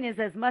that coin is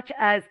as much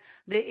as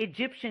the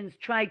Egyptians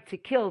tried to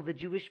kill the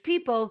Jewish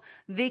people,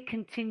 they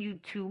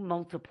continued to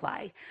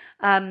multiply.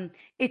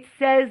 It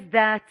says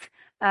that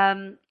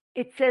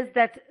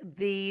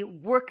they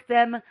work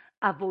them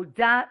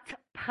avodat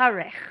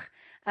parech.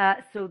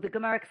 So the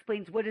Gemara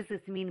explains, what does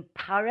this mean,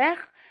 parech?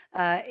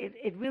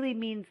 It really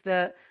means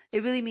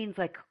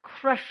like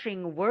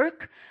crushing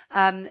work.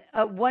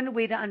 One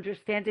way to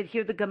understand it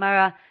here, the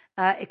Gemara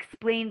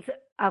explains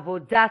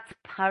avodat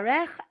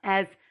parech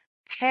as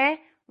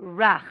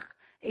perach,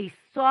 a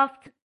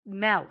soft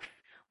mouth.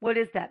 What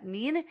does that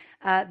mean?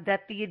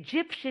 That the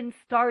Egyptians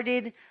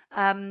started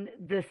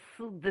the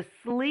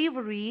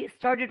slavery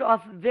started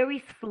off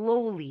very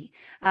slowly,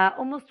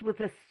 almost with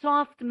a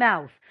soft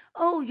mouth.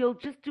 Oh, you'll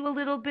just do a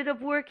little bit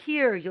of work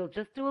here. You'll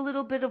just do a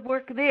little bit of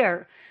work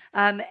there,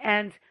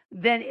 and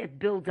then it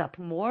builds up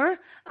more.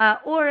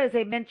 Or, as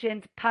I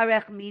mentioned,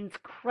 parech means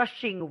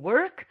crushing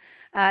work.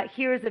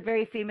 Here is a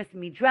very famous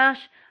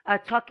midrash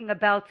talking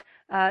about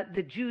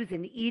the Jews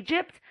in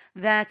Egypt,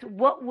 that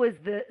what was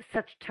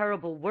such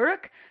terrible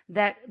work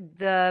that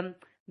the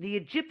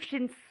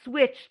Egyptians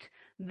switched.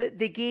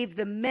 They gave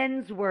the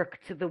men's work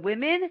to the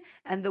women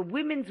and the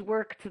women's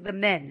work to the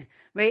men,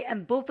 right?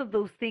 And both of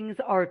those things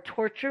are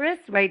torturous,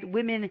 right?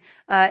 Women,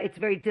 it's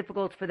very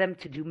difficult for them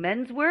to do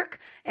men's work,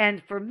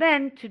 and for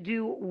men to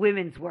do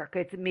women's work.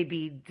 It's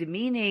maybe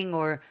demeaning,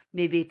 or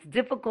maybe it's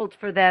difficult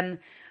for them.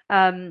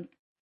 And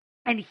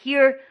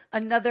here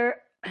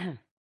another,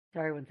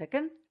 sorry, one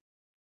second.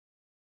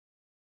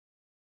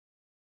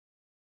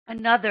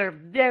 Another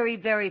very,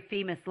 very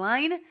famous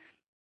line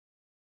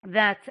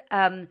that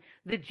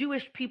the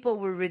Jewish people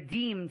were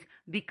redeemed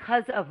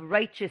because of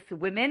righteous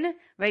women,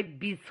 right?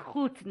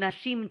 Bizchut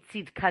nashim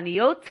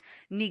tzidkaniot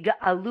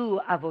niga'alu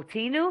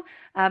avotenu.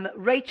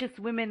 Righteous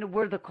women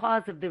were the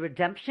cause of the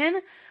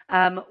redemption.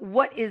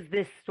 What is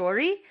this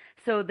story?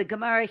 So the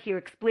Gemara here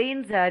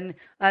explains, and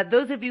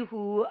those of you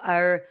who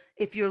are,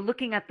 if you're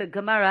looking at the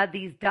Gemara,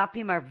 these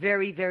dapim are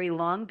very, very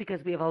long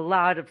because we have a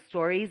lot of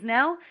stories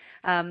now.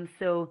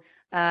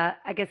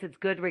 I guess it's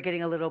good we're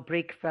getting a little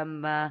break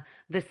from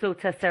the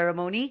Sota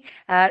ceremony.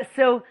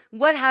 So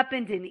what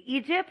happened in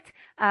Egypt?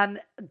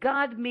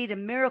 God made a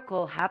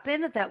miracle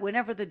happen that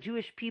whenever the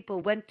Jewish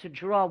people went to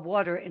draw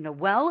water in a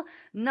well,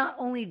 not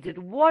only did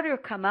water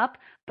come up,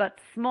 but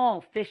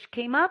small fish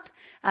came up,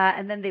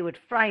 and then they would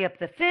fry up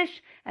the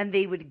fish, and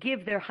they would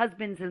give their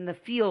husbands in the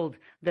field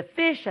the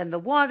fish and the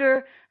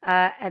water,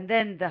 and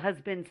then the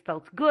husbands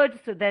felt good,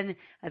 so then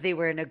they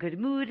were in a good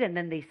mood, and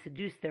then they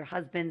seduced their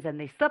husbands and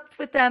they slept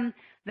with them.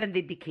 Then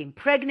they became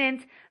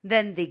pregnant.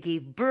 Then they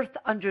gave birth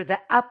under the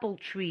apple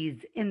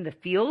trees in the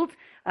field.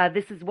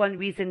 This is one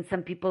reason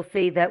some people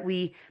say that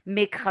we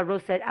make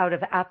charoset out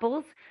of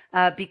apples,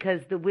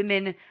 because the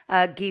women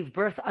gave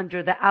birth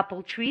under the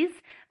apple trees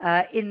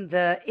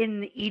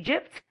in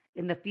Egypt,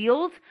 in the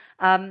field.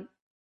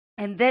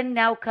 And then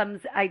now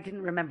comes, I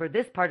didn't remember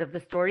this part of the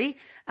story,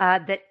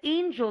 that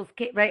angels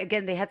came, right?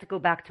 Again, they had to go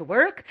back to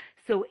work.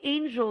 So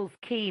angels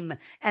came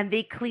and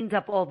they cleaned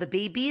up all the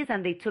babies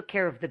and they took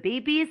care of the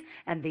babies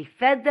and they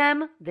fed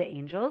them, the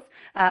angels,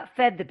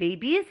 fed the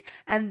babies.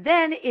 And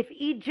then if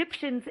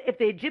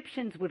the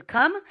Egyptians would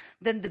come,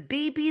 then the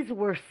babies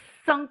were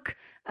sunk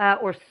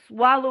or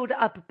swallowed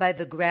up by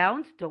the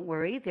ground. Don't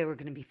worry, they were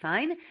going to be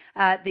fine.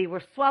 They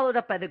were swallowed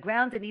up by the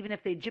ground, and even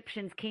if the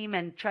Egyptians came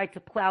and tried to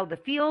plow the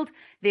field,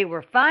 they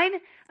were fine.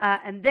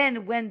 And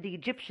then when the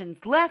Egyptians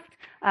left,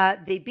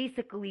 they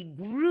basically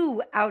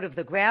grew out of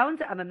the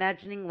ground. I'm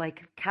imagining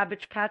like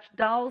Cabbage Patch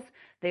dolls.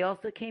 They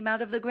also came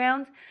out of the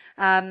ground.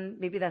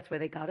 Maybe that's where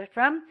they got it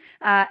from.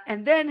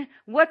 And then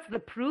what's the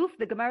proof?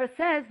 The Gemara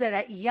says that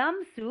at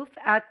Yam Suf,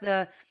 at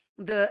the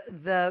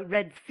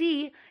Red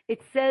Sea,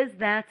 it says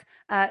that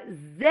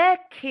Ze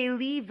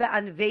Keli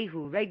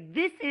V'Anvehu, right?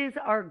 This is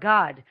our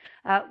God.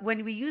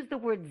 When we use the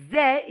word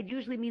Ze, it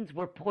usually means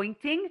we're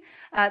pointing.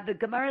 The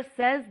Gemara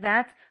says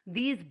that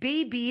these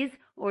babies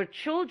or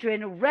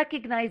children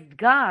recognized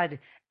God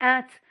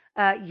at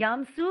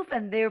Yam Suf,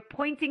 and they're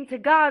pointing to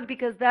God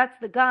because that's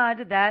the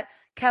God that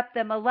kept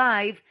them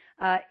alive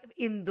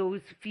in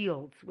those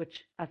fields,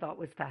 which I thought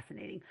was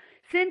fascinating.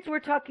 Since we're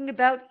talking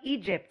about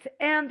Egypt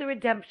and the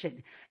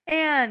redemption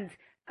and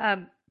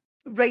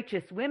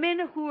righteous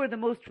women, who are the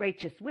most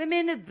righteous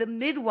women? The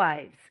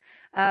midwives.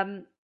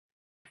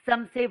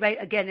 Some say,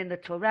 right, again in the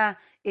Torah,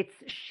 it's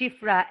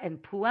Shifra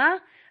and Pua.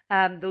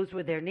 Those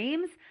were their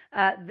names.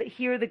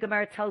 Here the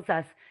Gemara tells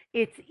us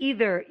it's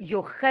either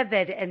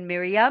Yocheved and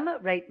Miriam,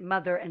 right,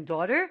 mother and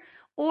daughter,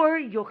 or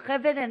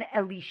Yocheved and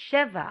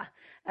Elisheva.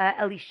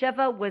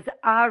 Elisheva was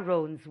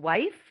Aaron's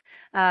wife.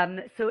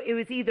 So it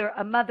was either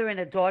a mother and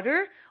a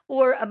daughter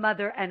or a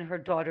mother and her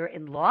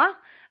daughter-in-law.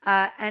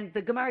 And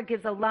the Gemara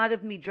gives a lot of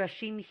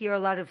midrashim here, a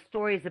lot of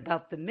stories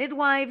about the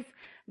midwives,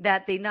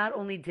 that they not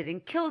only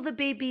didn't kill the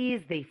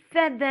babies, they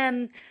fed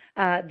them.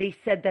 They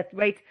said that,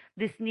 right,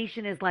 this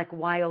nation is like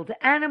wild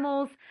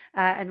animals.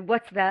 And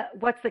what's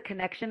the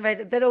connection,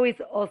 right? That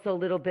always also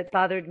a little bit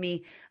bothered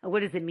me. What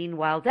does it mean,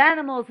 wild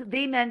animals?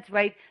 They meant,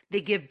 right, they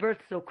give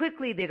birth so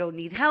quickly, they don't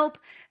need help.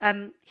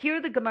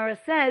 Here the Gemara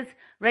says,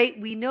 right,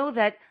 we know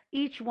that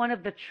each one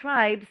of the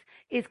tribes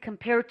is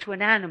compared to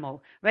an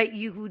animal, right?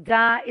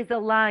 Yehuda is a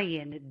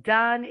lion,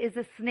 Dan is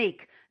a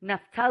snake,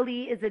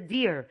 Naphtali is a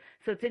deer.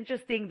 So it's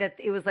interesting that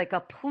it was like a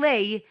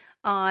play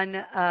on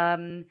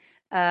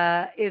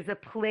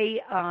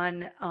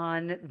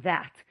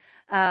that.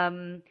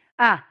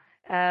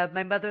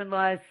 My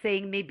mother-in-law is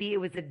saying maybe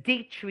it was a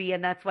date tree,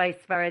 and that's why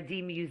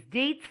Sfaradim use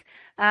dates.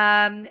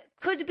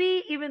 Could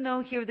be, even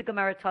though here the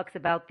Gemara talks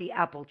about the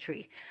apple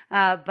tree.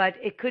 But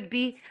it could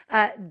be,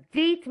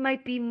 date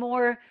might be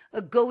more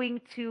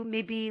going to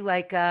maybe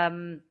like,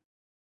 into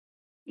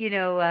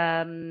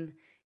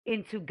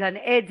Gan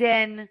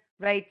Eden,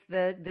 right?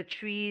 The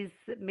trees,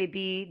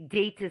 maybe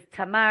date is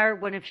Tamar,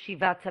 one of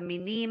Shivat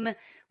HaMinim.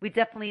 We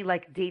definitely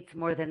like dates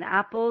more than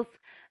apples.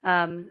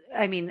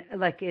 I mean,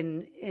 like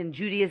in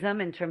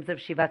Judaism, in terms of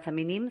Shivat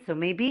HaMinim. So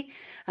maybe,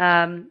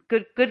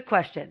 good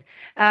question.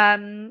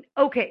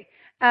 Okay.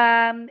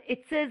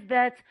 It says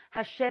that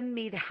Hashem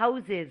made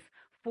houses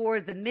for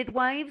the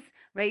midwives,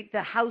 right?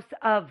 The house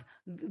of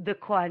the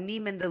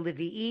Kohanim and the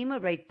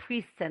Leviim, right?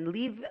 Priests and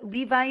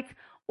Levites,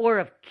 or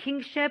of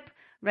kingship,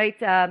 right?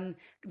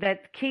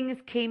 That kings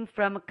came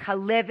from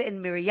Kalev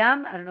and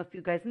Miriam. I don't know if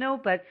you guys know,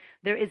 but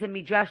there is a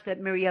midrash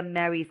that Miriam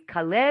marries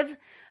Kalev.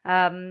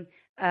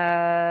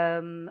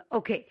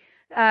 Okay.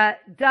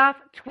 Daf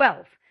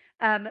 12.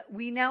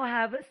 We now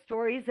have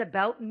stories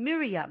about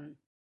Miriam.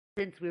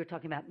 Since we were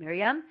talking about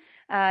Miriam,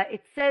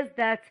 it says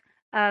that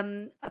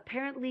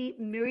apparently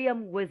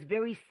Miriam was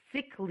very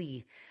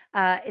sickly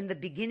in the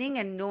beginning,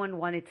 and no one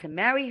wanted to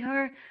marry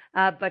her.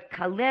 But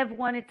Caleb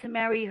wanted to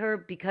marry her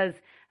because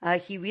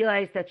he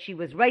realized that she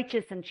was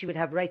righteous and she would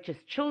have righteous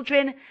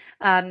children.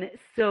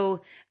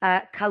 So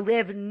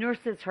Caleb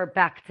nurses her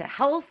back to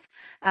health.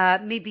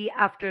 Maybe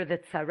after the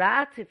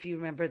tzarat, if you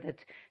remember that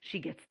she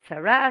gets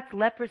tzarat,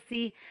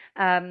 leprosy.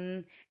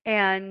 And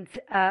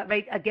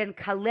right again,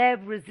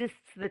 Caleb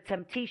resists the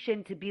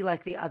temptation to be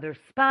like the other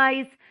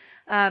spies.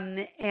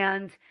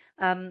 And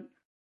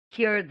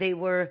here they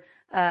were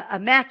a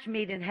match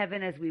made in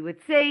heaven, as we would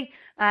say.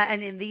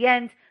 And in the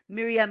end,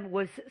 Miriam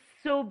was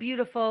so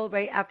beautiful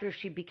right after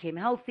she became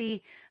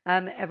healthy.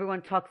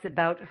 Everyone talks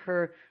about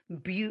her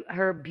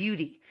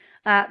beauty.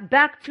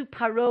 Back to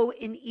Paro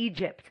in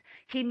Egypt.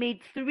 He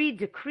made 3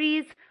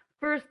 decrees.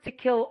 First, to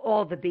kill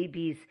all the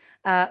babies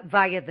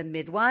via the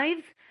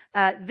midwives.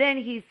 Then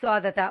he saw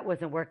that that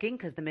wasn't working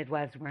because the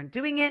midwives weren't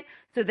doing it.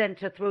 So then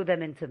to throw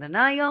them into the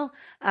Nile.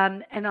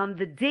 And on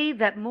the day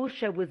that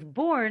Moshe was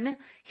born,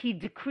 he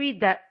decreed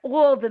that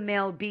all the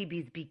male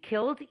babies be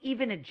killed,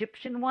 even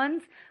Egyptian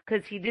ones,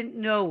 because he didn't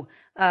know,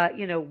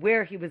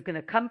 where he was going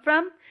to come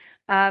from.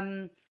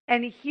 And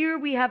here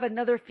we have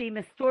another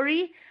famous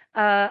story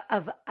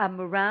of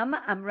Amram.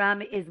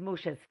 Amram is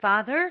Moshe's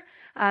father,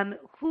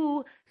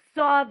 who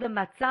saw the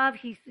matzav.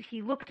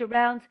 He looked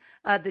around.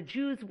 The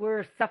Jews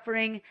were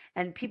suffering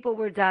and people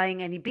were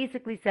dying. And he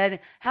basically said,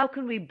 how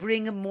can we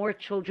bring more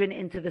children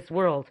into this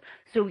world?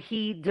 So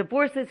he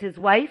divorces his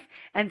wife.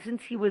 And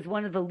since he was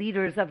one of the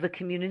leaders of the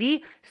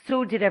community,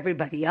 so did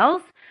everybody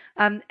else.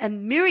 And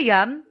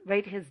Miriam,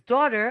 right, his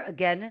daughter,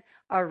 again,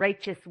 are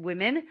righteous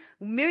women.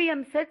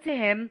 Miriam said to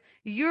him,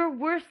 you're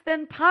worse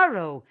than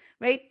Paro,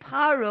 right?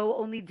 Paro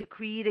only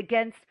decreed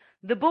against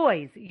the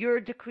boys. You're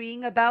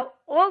decreeing about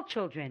all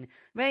children,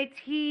 right?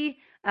 He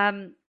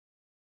is,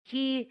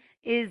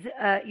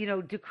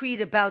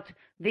 decreed about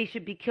they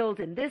should be killed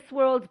in this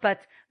world,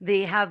 but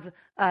they have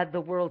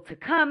the world to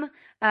come.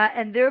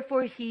 And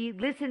therefore he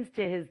listens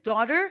to his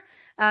daughter,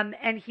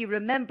 and he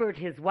remembered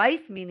his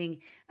wife,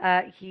 meaning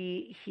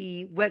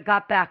he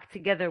got back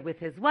together with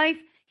his wife.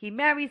 He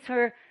marries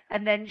her,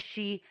 and then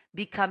she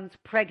becomes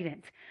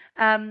pregnant.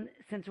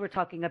 Since we're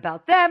talking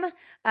about them,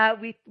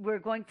 we're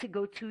going to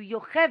go to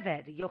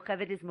Yocheved.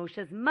 Yocheved is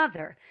Moshe's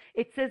mother.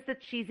 It says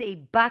that she's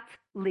a Bat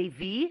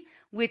Levi,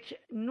 which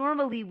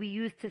normally we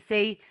use to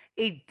say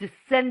a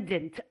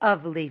descendant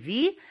of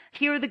Levi.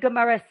 Here the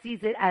Gemara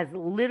sees it as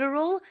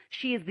literal.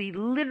 She is the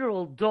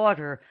literal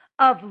daughter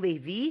of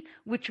Levi,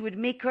 which would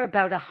make her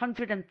about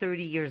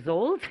 130 years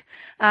old.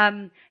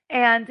 And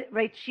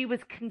right, she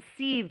was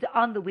conceived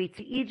on the way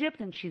to Egypt,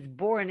 and she's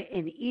born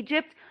in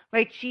Egypt.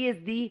 Right, she is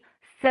the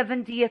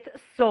 70th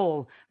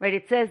soul. Right,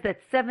 it says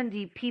that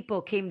 70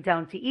 people came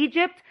down to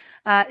Egypt.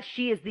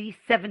 She is the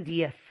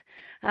 70th.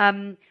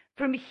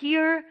 From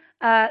here,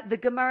 the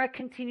Gemara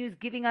continues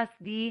giving us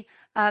the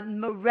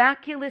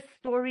miraculous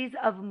stories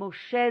of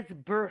Moshe's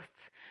birth.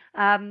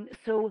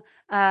 The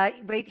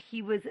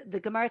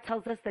Gemara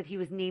tells us that he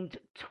was named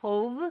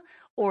Tov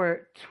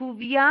or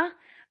Tuvia,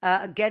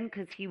 again,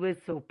 because he was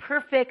so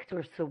perfect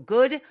or so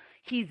good.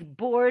 He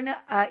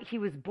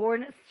was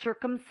born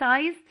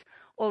circumcised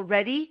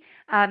already.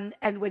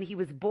 And when he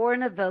was born,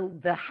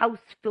 the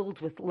house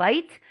filled with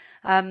light.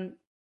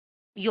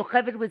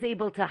 Yocheved was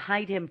able to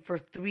hide him for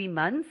 3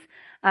 months,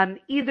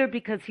 either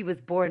because he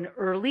was born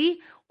early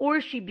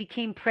or she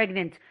became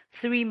pregnant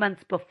 3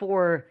 months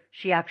before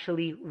she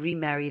actually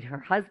remarried her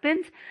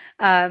husband.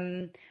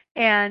 And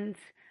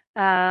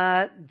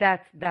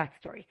that's that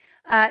story.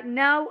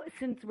 Now,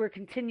 since we're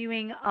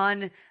continuing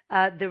on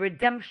the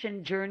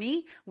redemption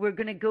journey, we're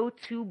going to go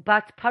to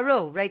Bat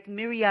Paro, right?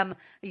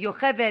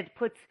 Yocheved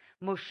puts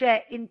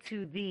Moshe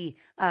into the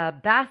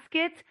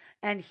basket,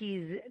 and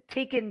he's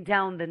taken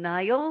down the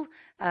Nile.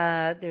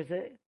 There's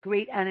a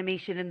great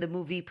animation in the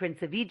movie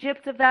Prince of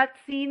Egypt of that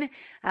scene.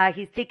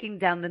 He's taking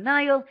down the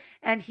Nile,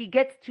 and he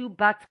gets to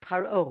Bat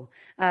Paro,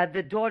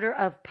 the daughter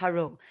of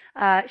Paro.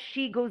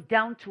 She goes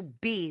down to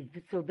bathe.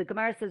 So the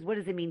Gemara says, what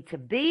does it mean to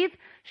bathe?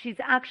 She's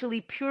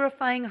actually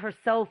purifying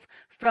herself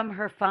from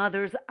her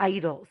father's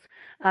idols.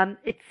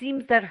 It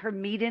seems that her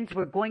maidens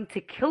were going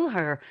to kill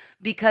her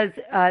because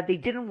they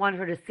didn't want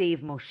her to save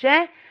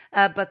Moshe,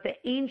 but the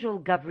angel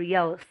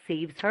Gabriel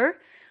saves her.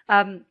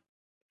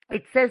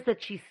 It says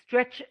that she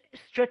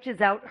stretches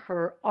out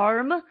her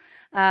arm,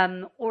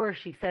 or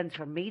she sends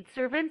her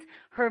maidservant.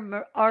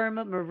 Her arm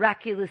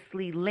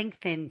miraculously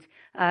lengthened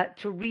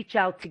to reach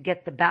out to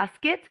get the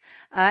basket.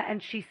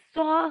 And she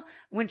saw,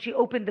 when she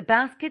opened the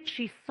basket,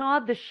 she saw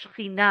the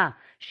Shekhinah.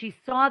 She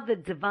saw the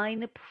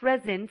divine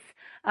presence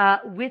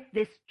with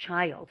this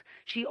child.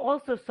 She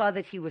also saw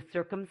that he was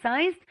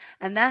circumcised,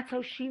 and that's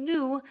how she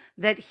knew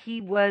that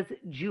he was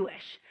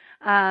Jewish.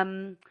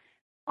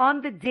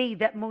 On the day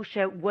that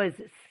Moshe was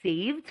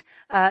saved,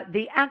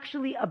 they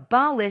actually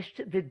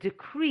abolished the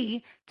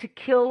decree to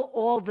kill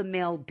all the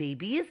male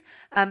babies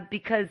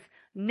because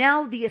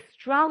now the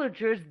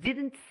astrologers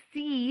didn't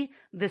see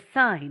the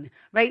sign,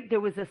 right? There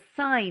was a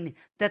sign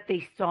that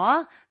they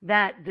saw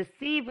that the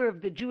savior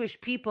of the Jewish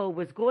people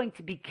was going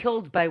to be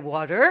killed by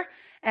water.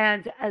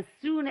 And as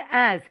soon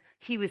as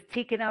he was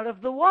taken out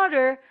of the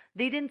water,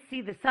 they didn't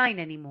see the sign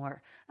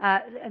anymore.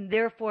 And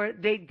therefore,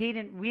 they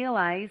didn't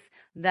realize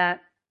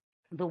that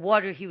the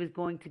water he was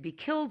going to be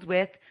killed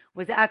with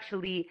was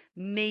actually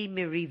mei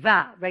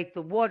meriva, right?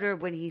 The water,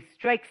 when he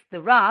strikes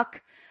the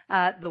rock,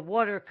 the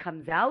water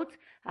comes out.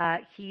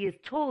 He is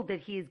told that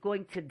he is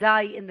going to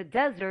die in the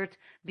desert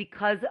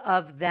because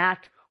of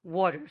that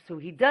water. So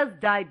he does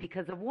die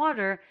because of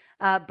water,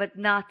 but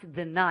not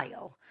the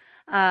Nile.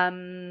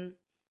 And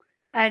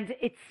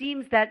it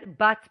seems that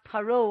Bat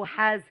Paro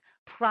has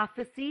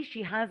prophecy.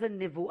 She has a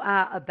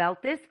nivu'ah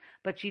about this,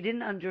 but she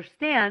didn't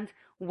understand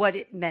what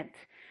it meant.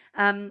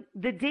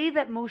 The day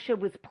that Moshe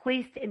was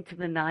placed into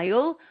the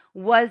Nile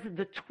was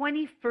the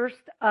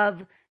 21st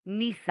of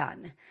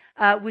Nisan,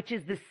 which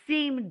is the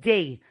same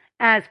day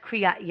as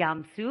Kriyat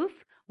Yam Suf,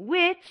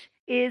 which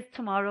is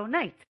tomorrow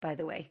night, by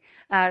the way.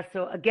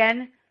 So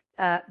again,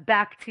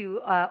 back to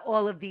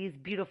all of these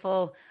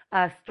beautiful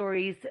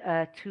stories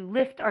to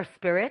lift our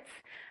spirits.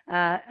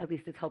 At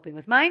least it's helping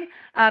with mine.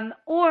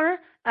 Or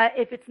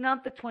if it's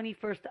not the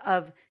 21st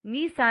of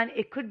Nisan,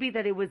 it could be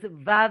that it was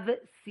Vav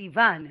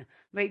Sivan.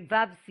 Right,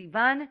 Vav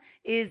Sivan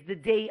is the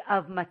day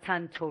of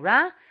Matan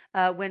Torah,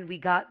 when we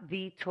got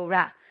the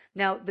Torah.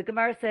 Now, the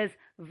Gemara says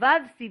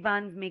Vav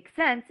Sivan makes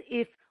sense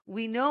if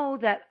we know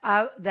that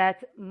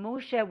that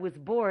Moshe was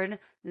born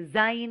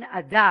Zayin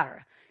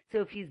Adar.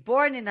 So if he's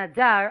born in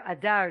Adar,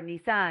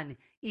 Nisan,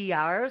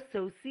 Iyar,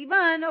 so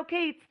Sivan,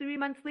 okay, it's 3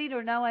 months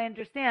later. Now I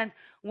understand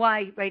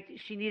why, right,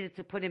 she needed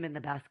to put him in the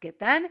basket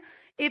then.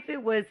 If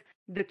it was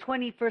the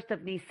 21st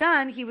of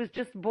Nisan, he was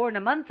just born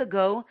a month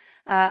ago.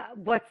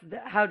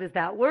 How does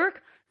that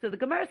work? So the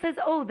Gemara says,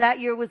 oh, that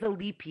year was a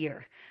leap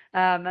year.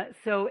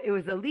 So it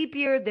was a leap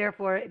year,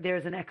 therefore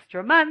there's an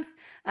extra month,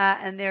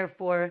 and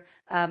therefore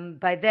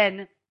by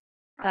then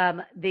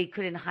they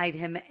couldn't hide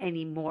him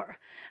anymore.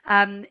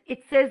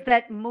 It says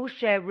that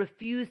Moshe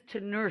refused to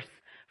nurse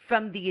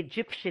from the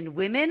Egyptian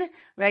women,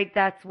 right?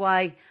 That's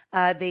why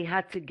they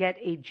had to get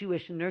a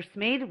Jewish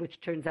nursemaid, which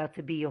turns out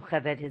to be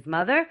Yocheved, his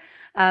mother.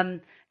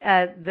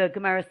 The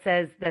Gemara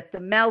says that the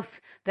mouth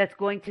that's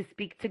going to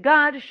speak to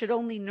God should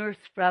only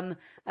nurse from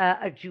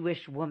a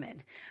Jewish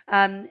woman.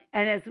 And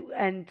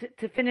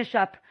to finish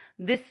up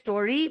this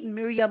story,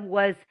 Miriam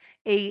was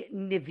a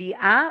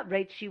Nevi'ah,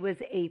 right? She was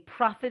a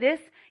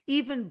prophetess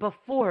even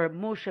before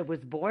Moshe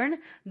was born.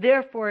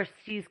 Therefore,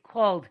 she's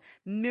called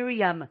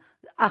Miriam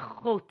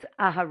Achot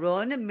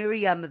Aharon,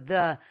 Miriam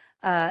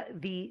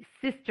the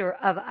sister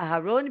of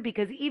Aharon,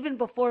 because even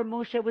before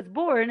Moshe was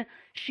born,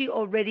 she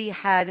already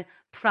had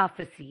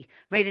prophecy,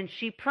 right? And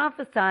she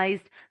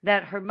prophesied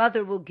that her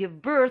mother will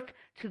give birth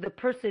to the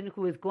person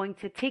who is going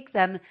to take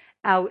them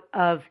out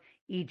of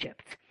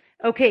Egypt.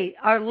 Okay,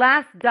 our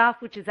last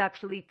daf, which is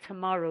actually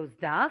tomorrow's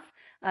daf,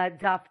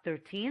 daf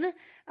 13,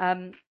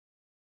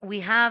 we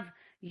have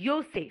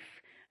Yosef.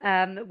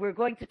 We're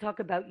going to talk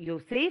about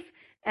Yosef.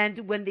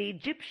 And when the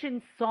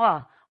Egyptians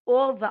saw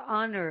all the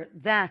honor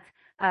that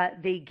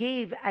they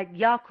gave at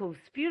Yaakov's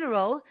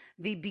funeral,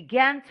 they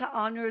began to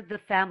honor the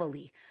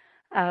family.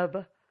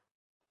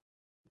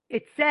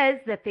 It says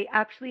that they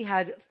actually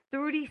had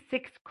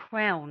 36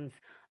 crowns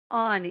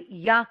on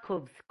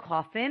Yaakov's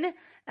coffin,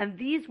 and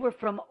these were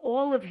from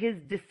all of his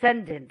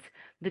descendants,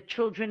 the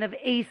children of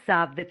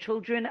Esav, the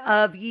children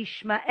of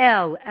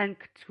Yishmael and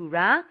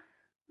Keturah.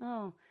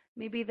 Oh,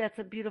 maybe that's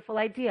a beautiful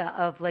idea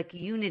of like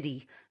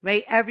unity,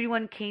 right?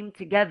 Everyone came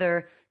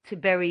together to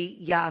bury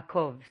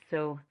Yaakov.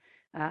 So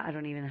I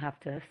don't even have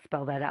to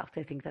spell that out.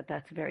 I think that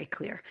that's very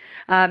clear.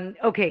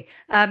 Okay.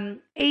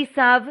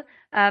 Esav.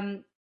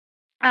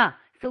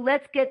 So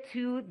let's get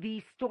to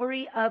the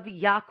story of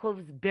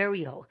Yaakov's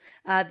burial.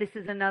 This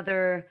is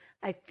another,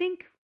 I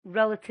think,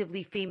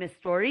 relatively famous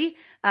story,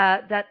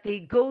 that they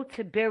go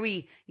to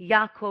bury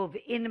Yaakov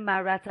in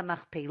Marat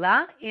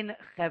HaMachpelah in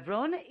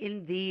Hebron,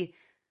 in the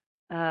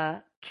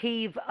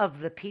cave of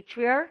the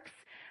patriarchs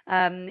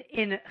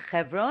in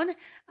Hebron.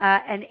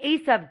 And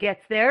Esav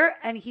gets there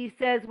and he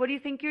says, what do you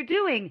think you're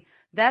doing?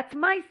 That's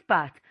my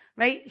spot,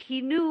 right? He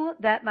knew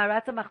that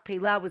Marat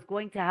HaMachpelah was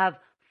going to have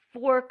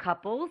 4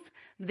 couples.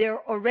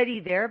 They're already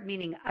there,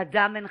 meaning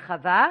Adam and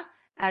Chava,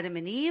 Adam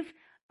and Eve,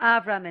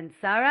 Avram and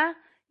Sarah,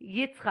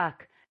 Yitzchak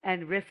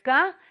and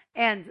Rivka,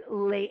 and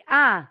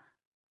Leah,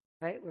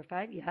 right? We're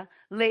fine, yeah.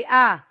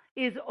 Leah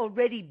is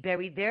already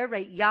buried there,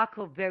 right?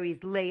 Yaakov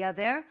buries Leah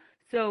there.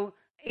 So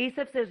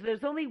Esav says,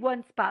 there's only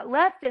one spot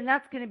left, and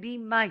that's going to be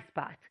my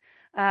spot.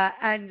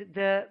 And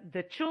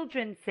the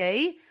children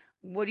say,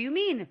 what do you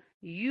mean?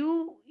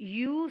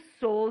 You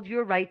sold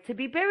your right to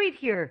be buried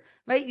here,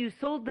 right? You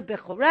sold the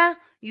Bechorah,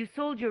 you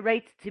sold your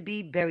right to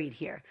be buried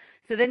here.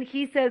 So then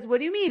he says, what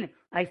do you mean?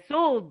 I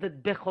sold the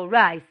Bechorah,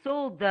 I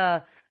sold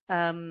the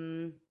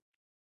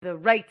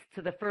right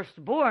to the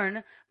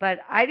firstborn, but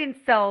I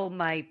didn't sell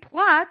my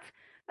plot.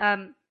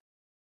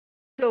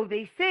 So So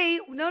they say,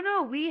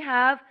 no, we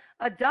have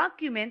a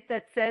document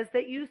that says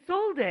that you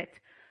sold it.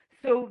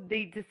 So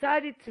they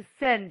decided to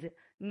send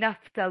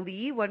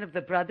Naphtali, one of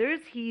the brothers.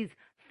 He's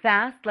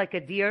fast like a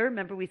deer.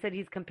 Remember, we said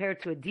he's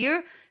compared to a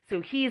deer. So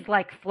he's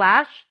like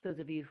Flash, those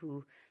of you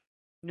who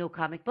know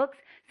comic books.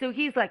 So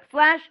he's like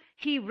Flash.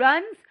 He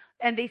runs,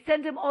 and they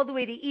send him all the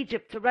way to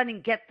Egypt to run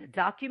and get the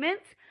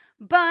documents.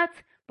 But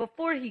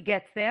before he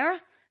gets there,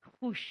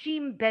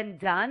 Hushim ben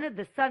Dan,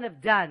 the son of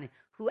Dan,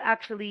 who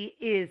actually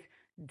is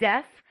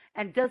deaf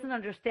and doesn't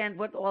understand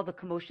what all the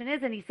commotion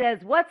is, and he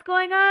says, "What's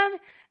going on?"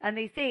 And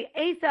they say,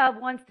 "Esav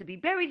wants to be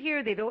buried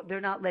here. They're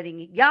not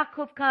letting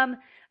Yaakov come."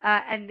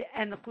 And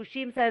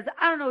Hushim says,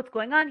 "I don't know what's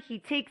going on." He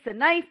takes a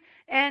knife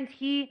and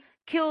he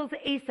kills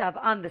Esav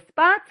on the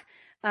spot.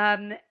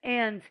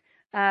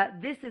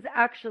 This is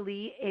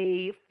actually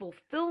a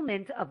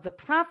fulfillment of the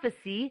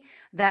prophecy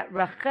that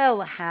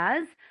Rachel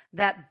has,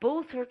 that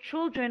both her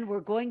children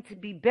were going to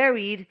be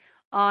buried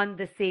on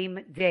the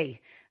same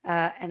day.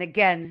 And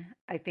again,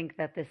 I think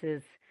that this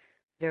is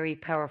very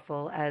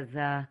powerful, as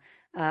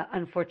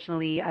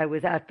unfortunately I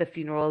was at the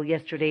funeral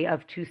yesterday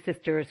of two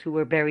sisters who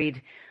were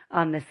buried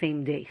on the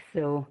same day.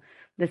 So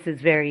this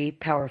is very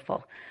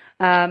powerful.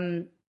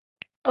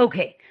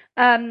 Okay.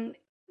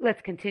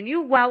 Let's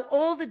continue. While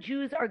all the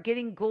Jews are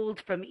getting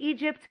gold from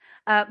Egypt,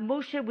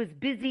 Moshe was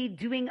busy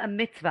doing a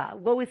mitzvah.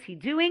 What was he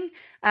doing?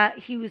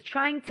 He was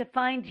trying to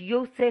find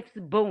Yosef's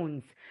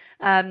bones.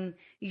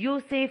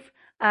 Yosef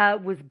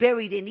was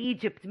buried in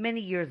Egypt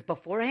many years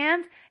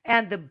beforehand,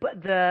 and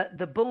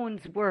the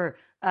bones were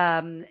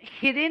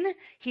hidden.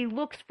 He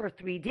looks for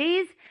 3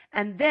 days,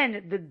 and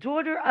then the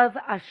daughter of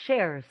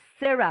Asher,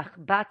 Serach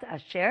bat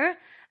Asher,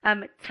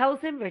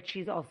 tells him that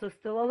she's also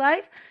still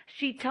alive.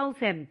 She tells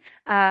him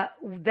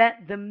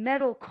that the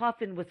metal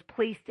coffin was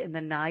placed in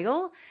the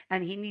Nile,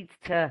 and he needs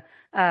to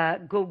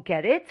go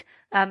get it.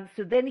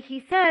 So then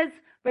he says,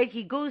 right,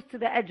 he goes to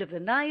the edge of the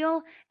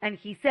Nile, and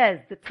he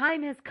says, "The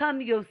time has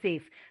come,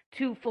 Yosef,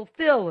 to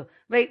fulfill,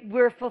 right,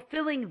 we're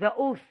fulfilling the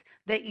oath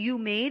that you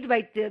made,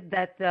 right,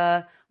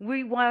 that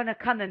we want to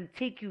come and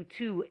take you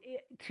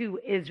to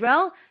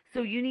Israel,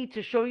 so you need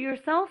to show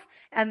yourself,"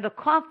 and the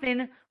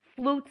coffin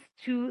floats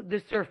to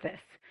the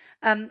surface.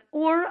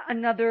 Or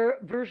another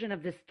version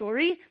of the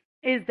story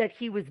is that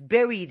he was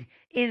buried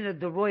in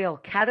the royal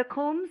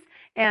catacombs,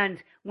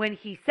 and when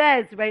he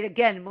says, right,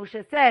 again,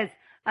 Moshe says,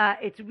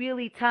 it's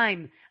really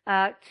time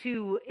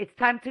it's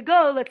time to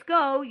go, let's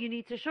go, you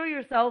need to show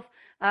yourself.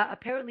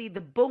 Apparently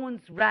the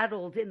bones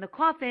rattled in the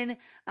coffin,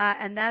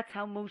 and that's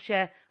how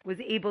Moshe was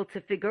able to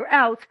figure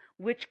out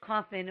which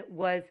coffin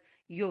was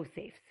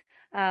Yosef's.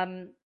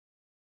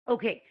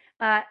 Okay,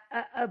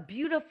 a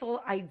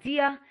beautiful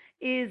idea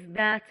is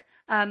that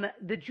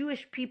the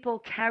Jewish people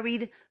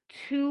carried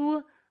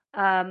two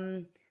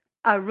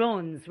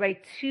arons,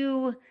 right?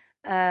 Two,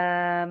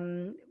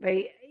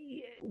 right?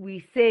 We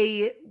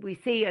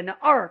say an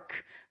ark,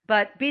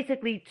 but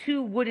basically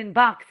two wooden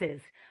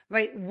boxes,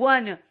 right?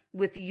 One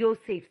with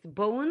Yosef's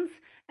bones,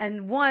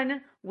 and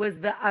one was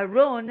the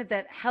aron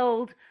that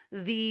held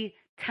the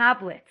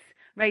tablets,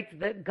 right?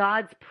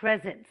 God's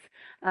presence.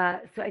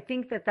 So I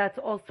think that that's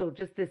also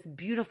just this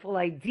beautiful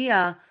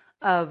idea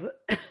of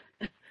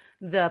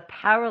the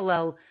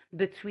parallel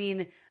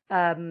between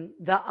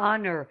the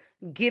honor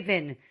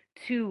given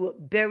to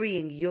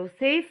burying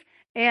Yosef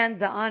and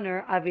the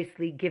honor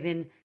obviously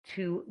given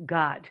to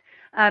God.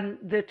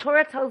 The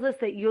Torah tells us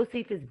that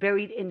Yosef is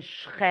buried in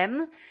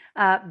Shechem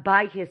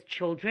by his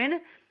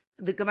children.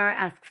 The Gemara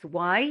asks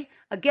why.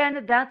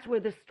 Again, that's where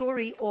the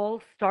story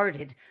all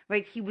started,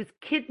 right? He was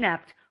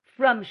kidnapped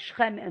from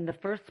Shechem in the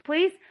first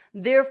place.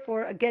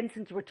 Therefore, again,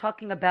 since we're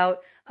talking about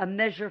a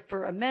measure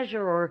for a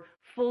measure or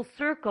full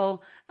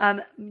circle,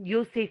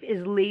 Yosef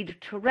is laid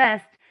to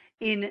rest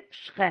in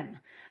Shechem.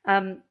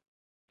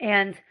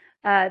 And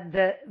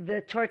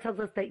the Torah tells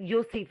us that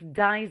Yosef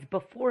dies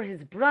before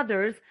his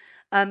brothers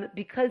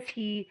because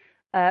he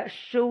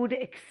showed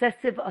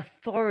excessive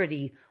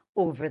authority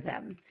over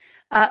them.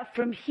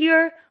 From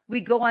here, we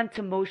go on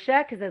to Moshe,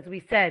 because as we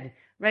said,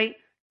 right,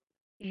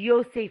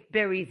 Yosef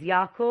buries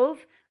Yaakov,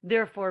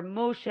 therefore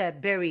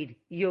Moshe buried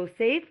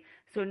Yosef.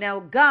 So now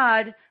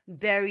God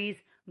buries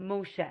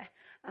Moshe.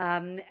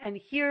 And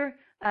here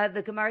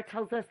the Gemara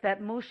tells us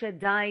that Moshe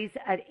dies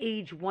at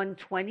age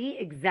 120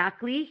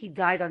 exactly. He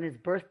died on his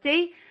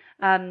birthday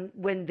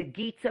when the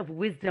gates of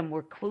wisdom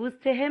were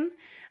closed to him.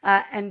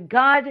 And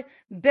God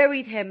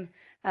buried him.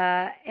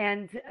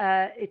 And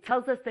it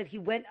tells us that he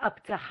went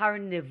up to Har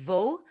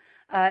Nevo.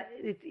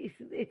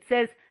 It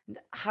says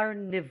Har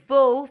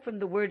Nevo from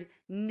the word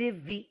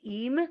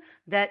Nivi'im,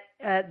 that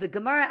the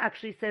Gemara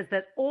actually says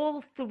that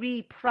all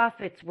three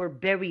prophets were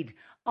buried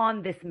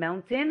on this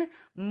mountain,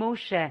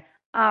 Moshe,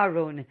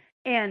 Aaron,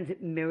 and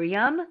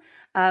Miriam.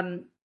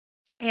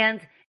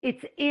 And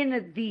it's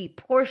in the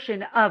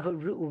portion of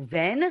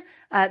Reuven.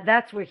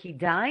 That's where he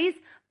dies.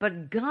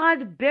 But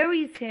God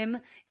buries him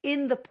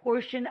in the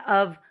portion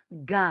of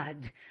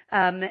Gad.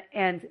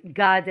 And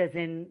Gad as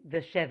in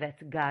the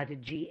Shevet,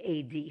 Gad,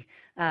 G-A-D.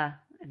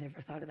 I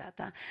never thought about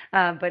that.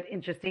 But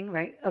interesting,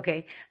 right?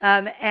 Okay.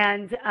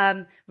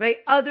 Right,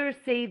 others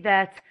say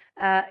that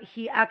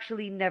he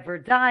actually never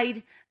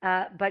died,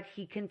 but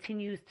he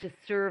continues to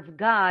serve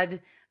God,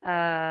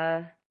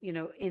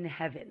 in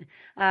heaven.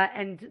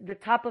 And the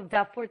top of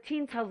Daf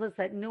 14 tells us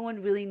that no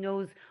one really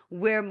knows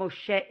where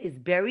Moshe is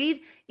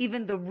buried.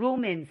 Even the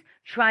Romans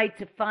tried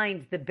to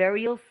find the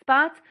burial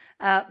spot,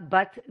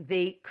 but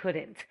they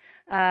couldn't.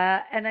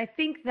 And I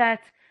think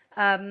that,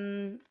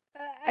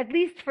 at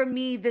least for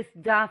me, this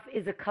daf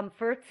is a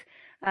comfort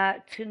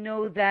to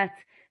know that,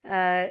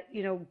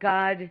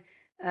 God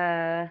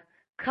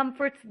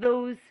comforts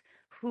those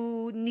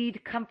who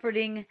need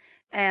comforting.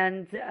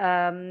 And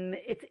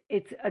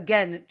it's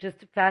again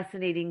just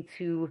fascinating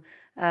to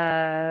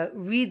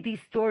read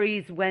these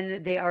stories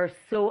when they are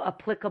so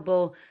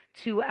applicable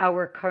to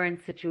our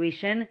current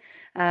situation.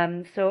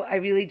 So I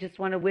really just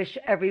want to wish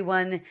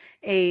everyone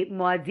a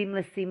Moadim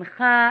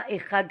L'Simcha, a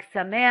Chag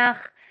Sameach,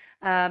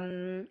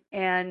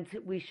 and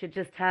we should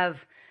just have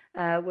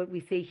what we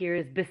say here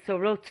is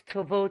Besorot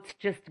Tovot,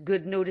 just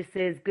good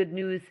notices, good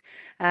news.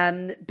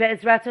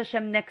 Be'ezrat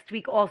Hashem, next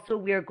week also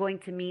we are going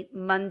to meet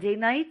Monday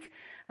night.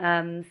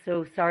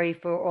 So sorry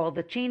for all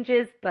the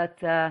changes, but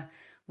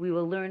we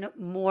will learn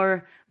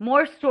more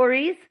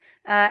stories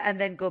and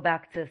then go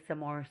back to some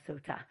more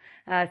Sota.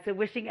 So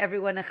wishing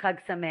everyone a Chag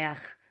Sameach.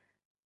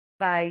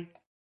 Bye.